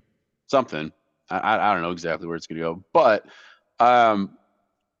you go. something. I don't know exactly where it's going to go, but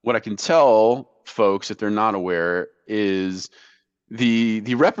what I can tell folks, if they're not aware, is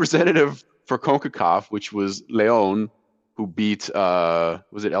the representative for CONCACAF, which was Leon, who beat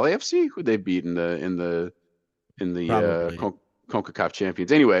was it LAFC? Who they beat in the Probably. CONCACAF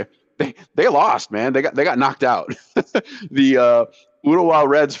champions? Anyway, they lost, man. They got knocked out. The Urawa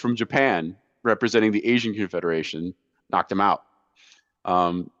Reds from Japan, representing the Asian Confederation, knocked them out.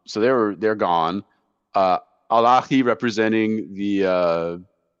 So they're gone. Al Ahly, representing the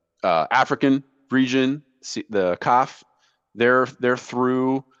African region, the CAF, they're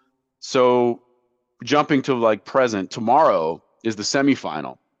through. So jumping to like present, tomorrow is the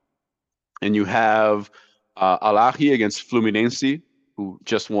semifinal, and you have Al Ahly against Fluminense, who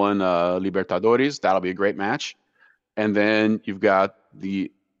just won Libertadores. That'll be a great match. And then you've got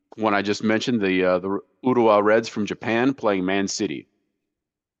the one I just mentioned, the Urawa Reds from Japan playing Man City.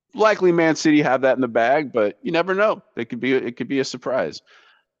 Likely Man City have that in the bag, but you never know. It could be a surprise.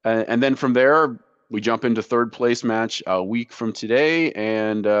 And then from there, we jump into third place match a week from today.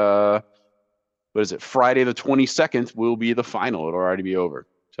 And what is it? Friday the 22nd will be the final. It'll already be over.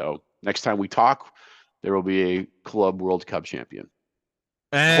 So next time we talk, there will be a Club World Cup champion.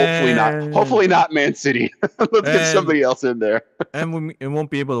 Hopefully not Man City. Let's get somebody else in there. And we won't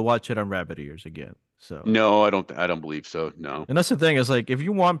be able to watch it on rabbit ears again. So no, I don't believe so. No. And that's the thing, is like, if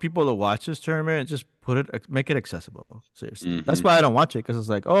you want people to watch this tournament, just make it accessible. Seriously. Mm-hmm. That's why I don't watch it, because it's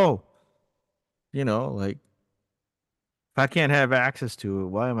like, oh, like, if I can't have access to it,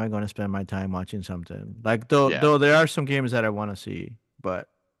 why am I going to spend my time watching something? Like, though there are some games that I want to see, but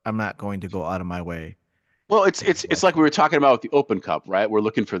I'm not going to go out of my way. Well, it's like we were talking about with the Open Cup, right? We're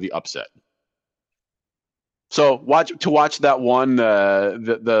looking for the upset. So watch that one,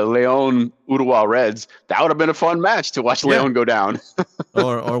 the Leon Urawa Reds. That would have been a fun match to watch Leon go down.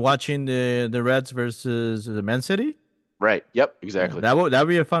 or watching the Reds versus the Man City. Right. Yep. Exactly. That would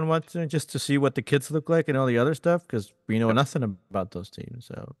be a fun one just to see what the kids look like and all the other stuff, because we know nothing about those teams.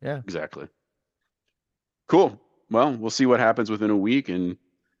 So yeah. Exactly. Cool. Well, we'll see what happens within a week, and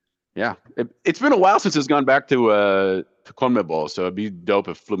yeah, it's been a while since it's gone back to Conmebol, so it'd be dope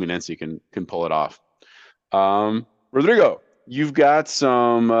if Fluminense can pull it off. Rodrigo, you've got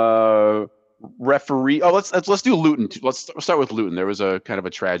some referee. Oh, let's do Luton. Let's start with Luton. There was a kind of a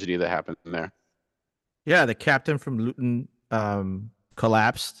tragedy that happened there. Yeah, the captain from Luton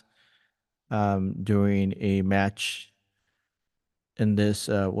collapsed during a match in this.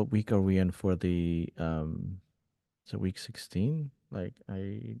 What week are we in for the? Is it week 16? What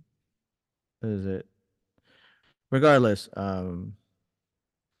is it? Regardless, so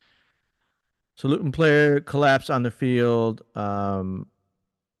Luton player collapsed on the field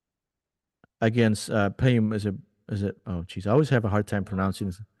against Payne. Is it? Oh, geez, I always have a hard time pronouncing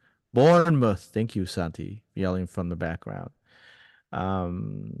this. Bournemouth. Thank you, Santi, yelling from the background.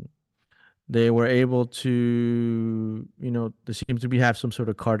 They were able to, they seem to have some sort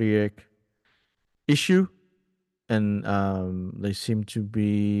of cardiac issue, and they seem to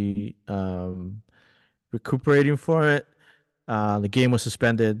be recuperating for it. The game was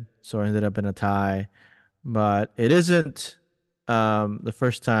suspended, so it ended up in a tie. But it isn't the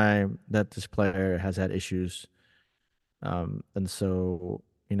first time that this player has had issues. And so,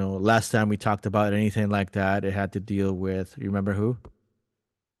 last time we talked about anything like that, it had to deal with, you remember who?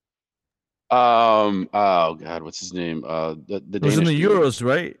 Oh God, what's his name? The it was in the Euros,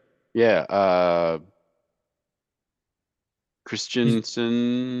 right? Yeah.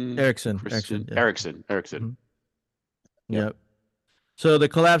 Christensen. Ericsson. Ericsson. Mm-hmm. Yep. So the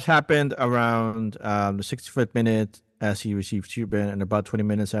collapse happened around the 65th minute as he received treatment, and about 20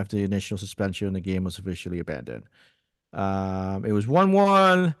 minutes after the initial suspension, the game was officially abandoned. It was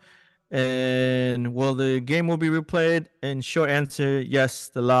 1-1, and the game will be replayed? And short answer, yes.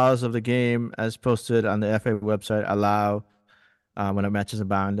 The laws of the game, as posted on the FA website, allow when a match is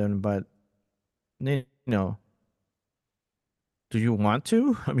abandoned. But do you want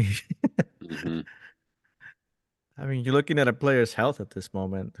to? I mean, mm-hmm. I mean, you're looking at a player's health at this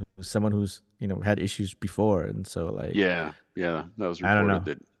moment, someone who's had issues before, and so yeah, that was reported. I don't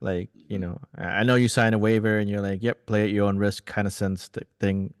know, I know you sign a waiver and you're like, yep, play at your own risk kind of sense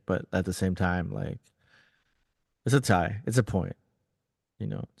thing, but at the same time, it's a tie, it's a point,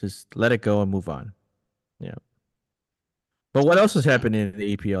 just let it go and move on. Yeah. But what else is happening in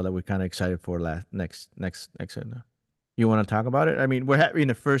the EPL that we're kind of excited for next? You want to talk about it? I mean, we're having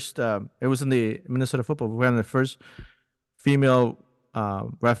the first. It was in the Minnesota football. We're having the first female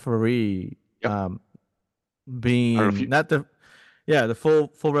referee being not the full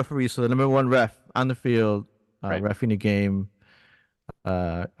referee. So the number one ref on the field, reffing the game.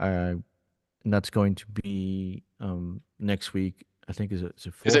 and that's going to be next week. I think is it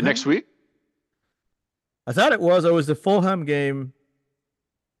Fulham? Is it next week? I thought it was. It was the Fulham game.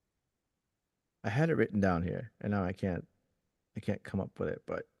 I had it written down here, and now I can't come up with it.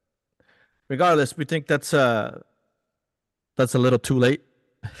 But regardless, we think that's a little too late.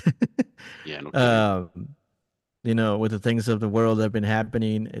 Yeah, no kidding. You know, with the things of the world that have been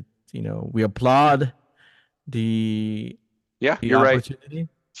happening, we applaud the you're opportunity.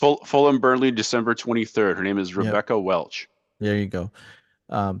 Right. Fulham Burnley, December 23rd. Her name is Rebecca Welch. There you go.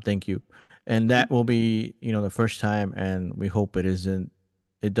 Thank you. And that will be, the first time, and we hope it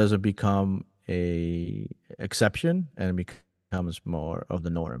doesn't become a exception and becomes more of the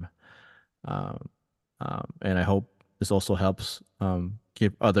norm. And I hope this also helps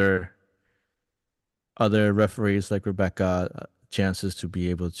give other referees like Rebecca chances to be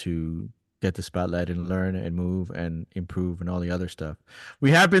able to get the spotlight and learn and move and improve and all the other stuff.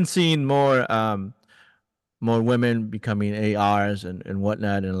 We have been seeing more women becoming ARs and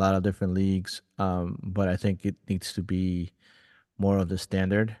whatnot in a lot of different leagues. But I think it needs to be more of the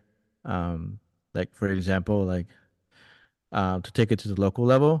standard. Like for example, to take it to the local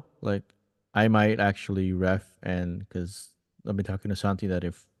level, like I might actually ref, and because I've been talking to Santi that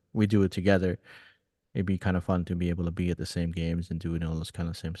if we do it together, it'd be kind of fun to be able to be at the same games and doing all those kind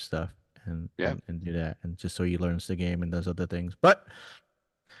of same stuff and do that, and just so he learns the game and does other things. But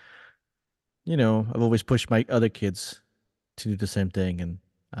I've always pushed my other kids to do the same thing, and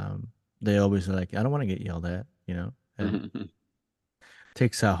they always are like, I don't want to get yelled at, and it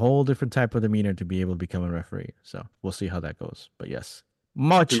takes a whole different type of demeanor to be able to become a referee. So we'll see how that goes. But yes,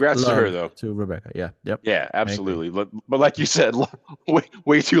 much congrats love to her, though. To Rebecca. Yeah. Yep. Yeah, absolutely. But like you said,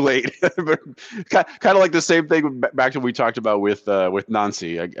 way too late. Kind of like the same thing back to what we talked about with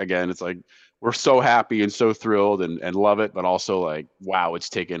Nancy. Again, it's like we're so happy and so thrilled and love it, but also like, wow, it's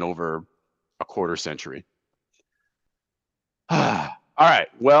taken over a quarter century. All right.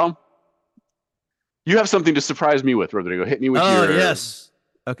 Well, you have something to surprise me with, Rodrigo. Hit me with your... Oh, yes.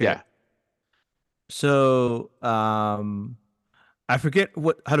 Okay. Yeah. So, I forget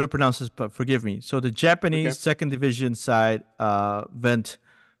how to pronounce this, but forgive me. So the Japanese second division side, Vent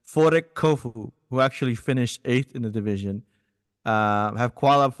Forek Kofu, who actually finished 8th in the division, have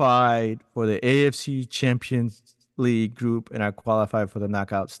qualified for the AFC Champions League group and are qualified for the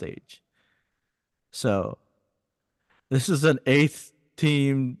knockout stage. So this is an 8th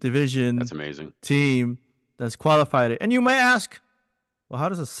team division. That's amazing. Team that's qualified. And you may ask, well, how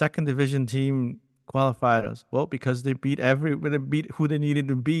does a second division team qualify us? Well, because they beat who they needed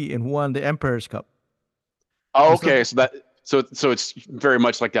to beat and won the Emperor's Cup. Oh, okay. So it's very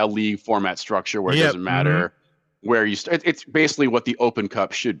much like that league format structure where it doesn't matter where you start. It's basically what the Open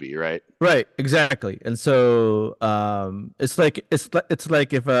Cup should be, right? Right, exactly. And so it's like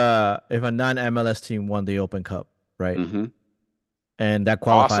if a non-MLS team won the Open Cup, right? Mm-hmm. And that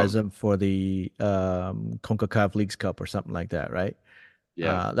qualifies them for the CONCACAF Leagues Cup or something like that, right?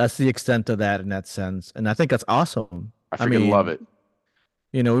 Yeah. That's the extent of that in that sense. And I think that's awesome. I freaking love it.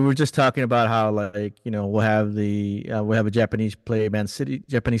 We were just talking about how we'll have a Japanese team play Man City.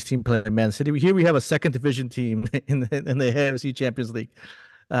 Here we have a second division team in the AFC Champions League,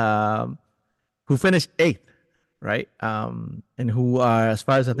 who finished 8th, right? And who are, as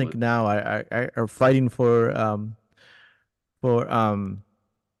far as I think now, are fighting for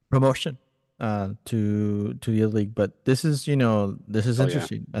promotion to the league. But this is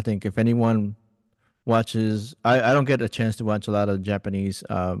interesting. Yeah. I think if anyone watches, I don't get a chance to watch a lot of Japanese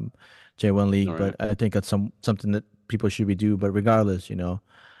J1 league, but I think that's something that people should be do. But regardless,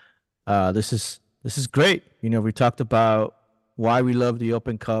 this is great. We talked about why we love the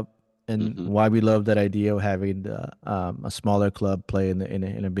Open Cup and why we love that idea of having a smaller club play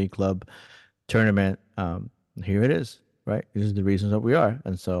in a big club tournament. Here it is, right? This is the reasons that we are,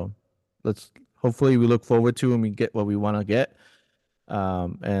 and so hopefully we look forward to and we get what we want to get,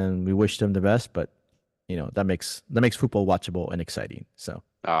 and we wish them the best. But that makes football watchable and exciting. So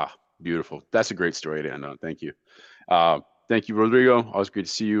beautiful. That's a great story to end on. Thank you. Thank you, Rodrigo. Always great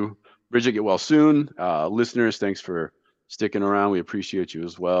to see you. Bridget, get well soon. Listeners, thanks for sticking around. We appreciate you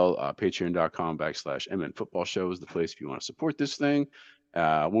as well. Patreon.com/MN Football Show is the place if you want to support this thing.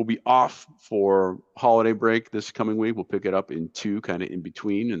 We'll be off for holiday break this coming week. We'll pick it up in 2, kind of in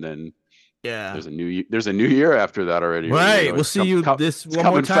between, and then there's a new year after that already. Right. We'll see you this one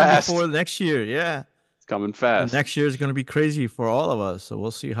more time fast. Before next year. Yeah. It's coming fast. And next year is going to be crazy for all of us. So we'll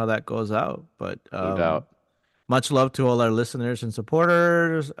see how that goes out. But no doubt. Much love to all our listeners and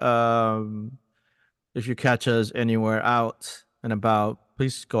supporters. If you catch us anywhere out and about,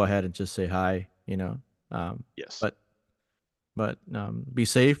 please go ahead and just say hi, Yes. But be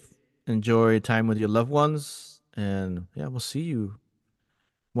safe Enjoy time with your loved ones. And yeah, we'll see you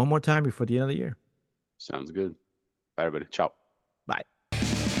one more time before the end of the year. Sounds good. Bye, everybody. Ciao.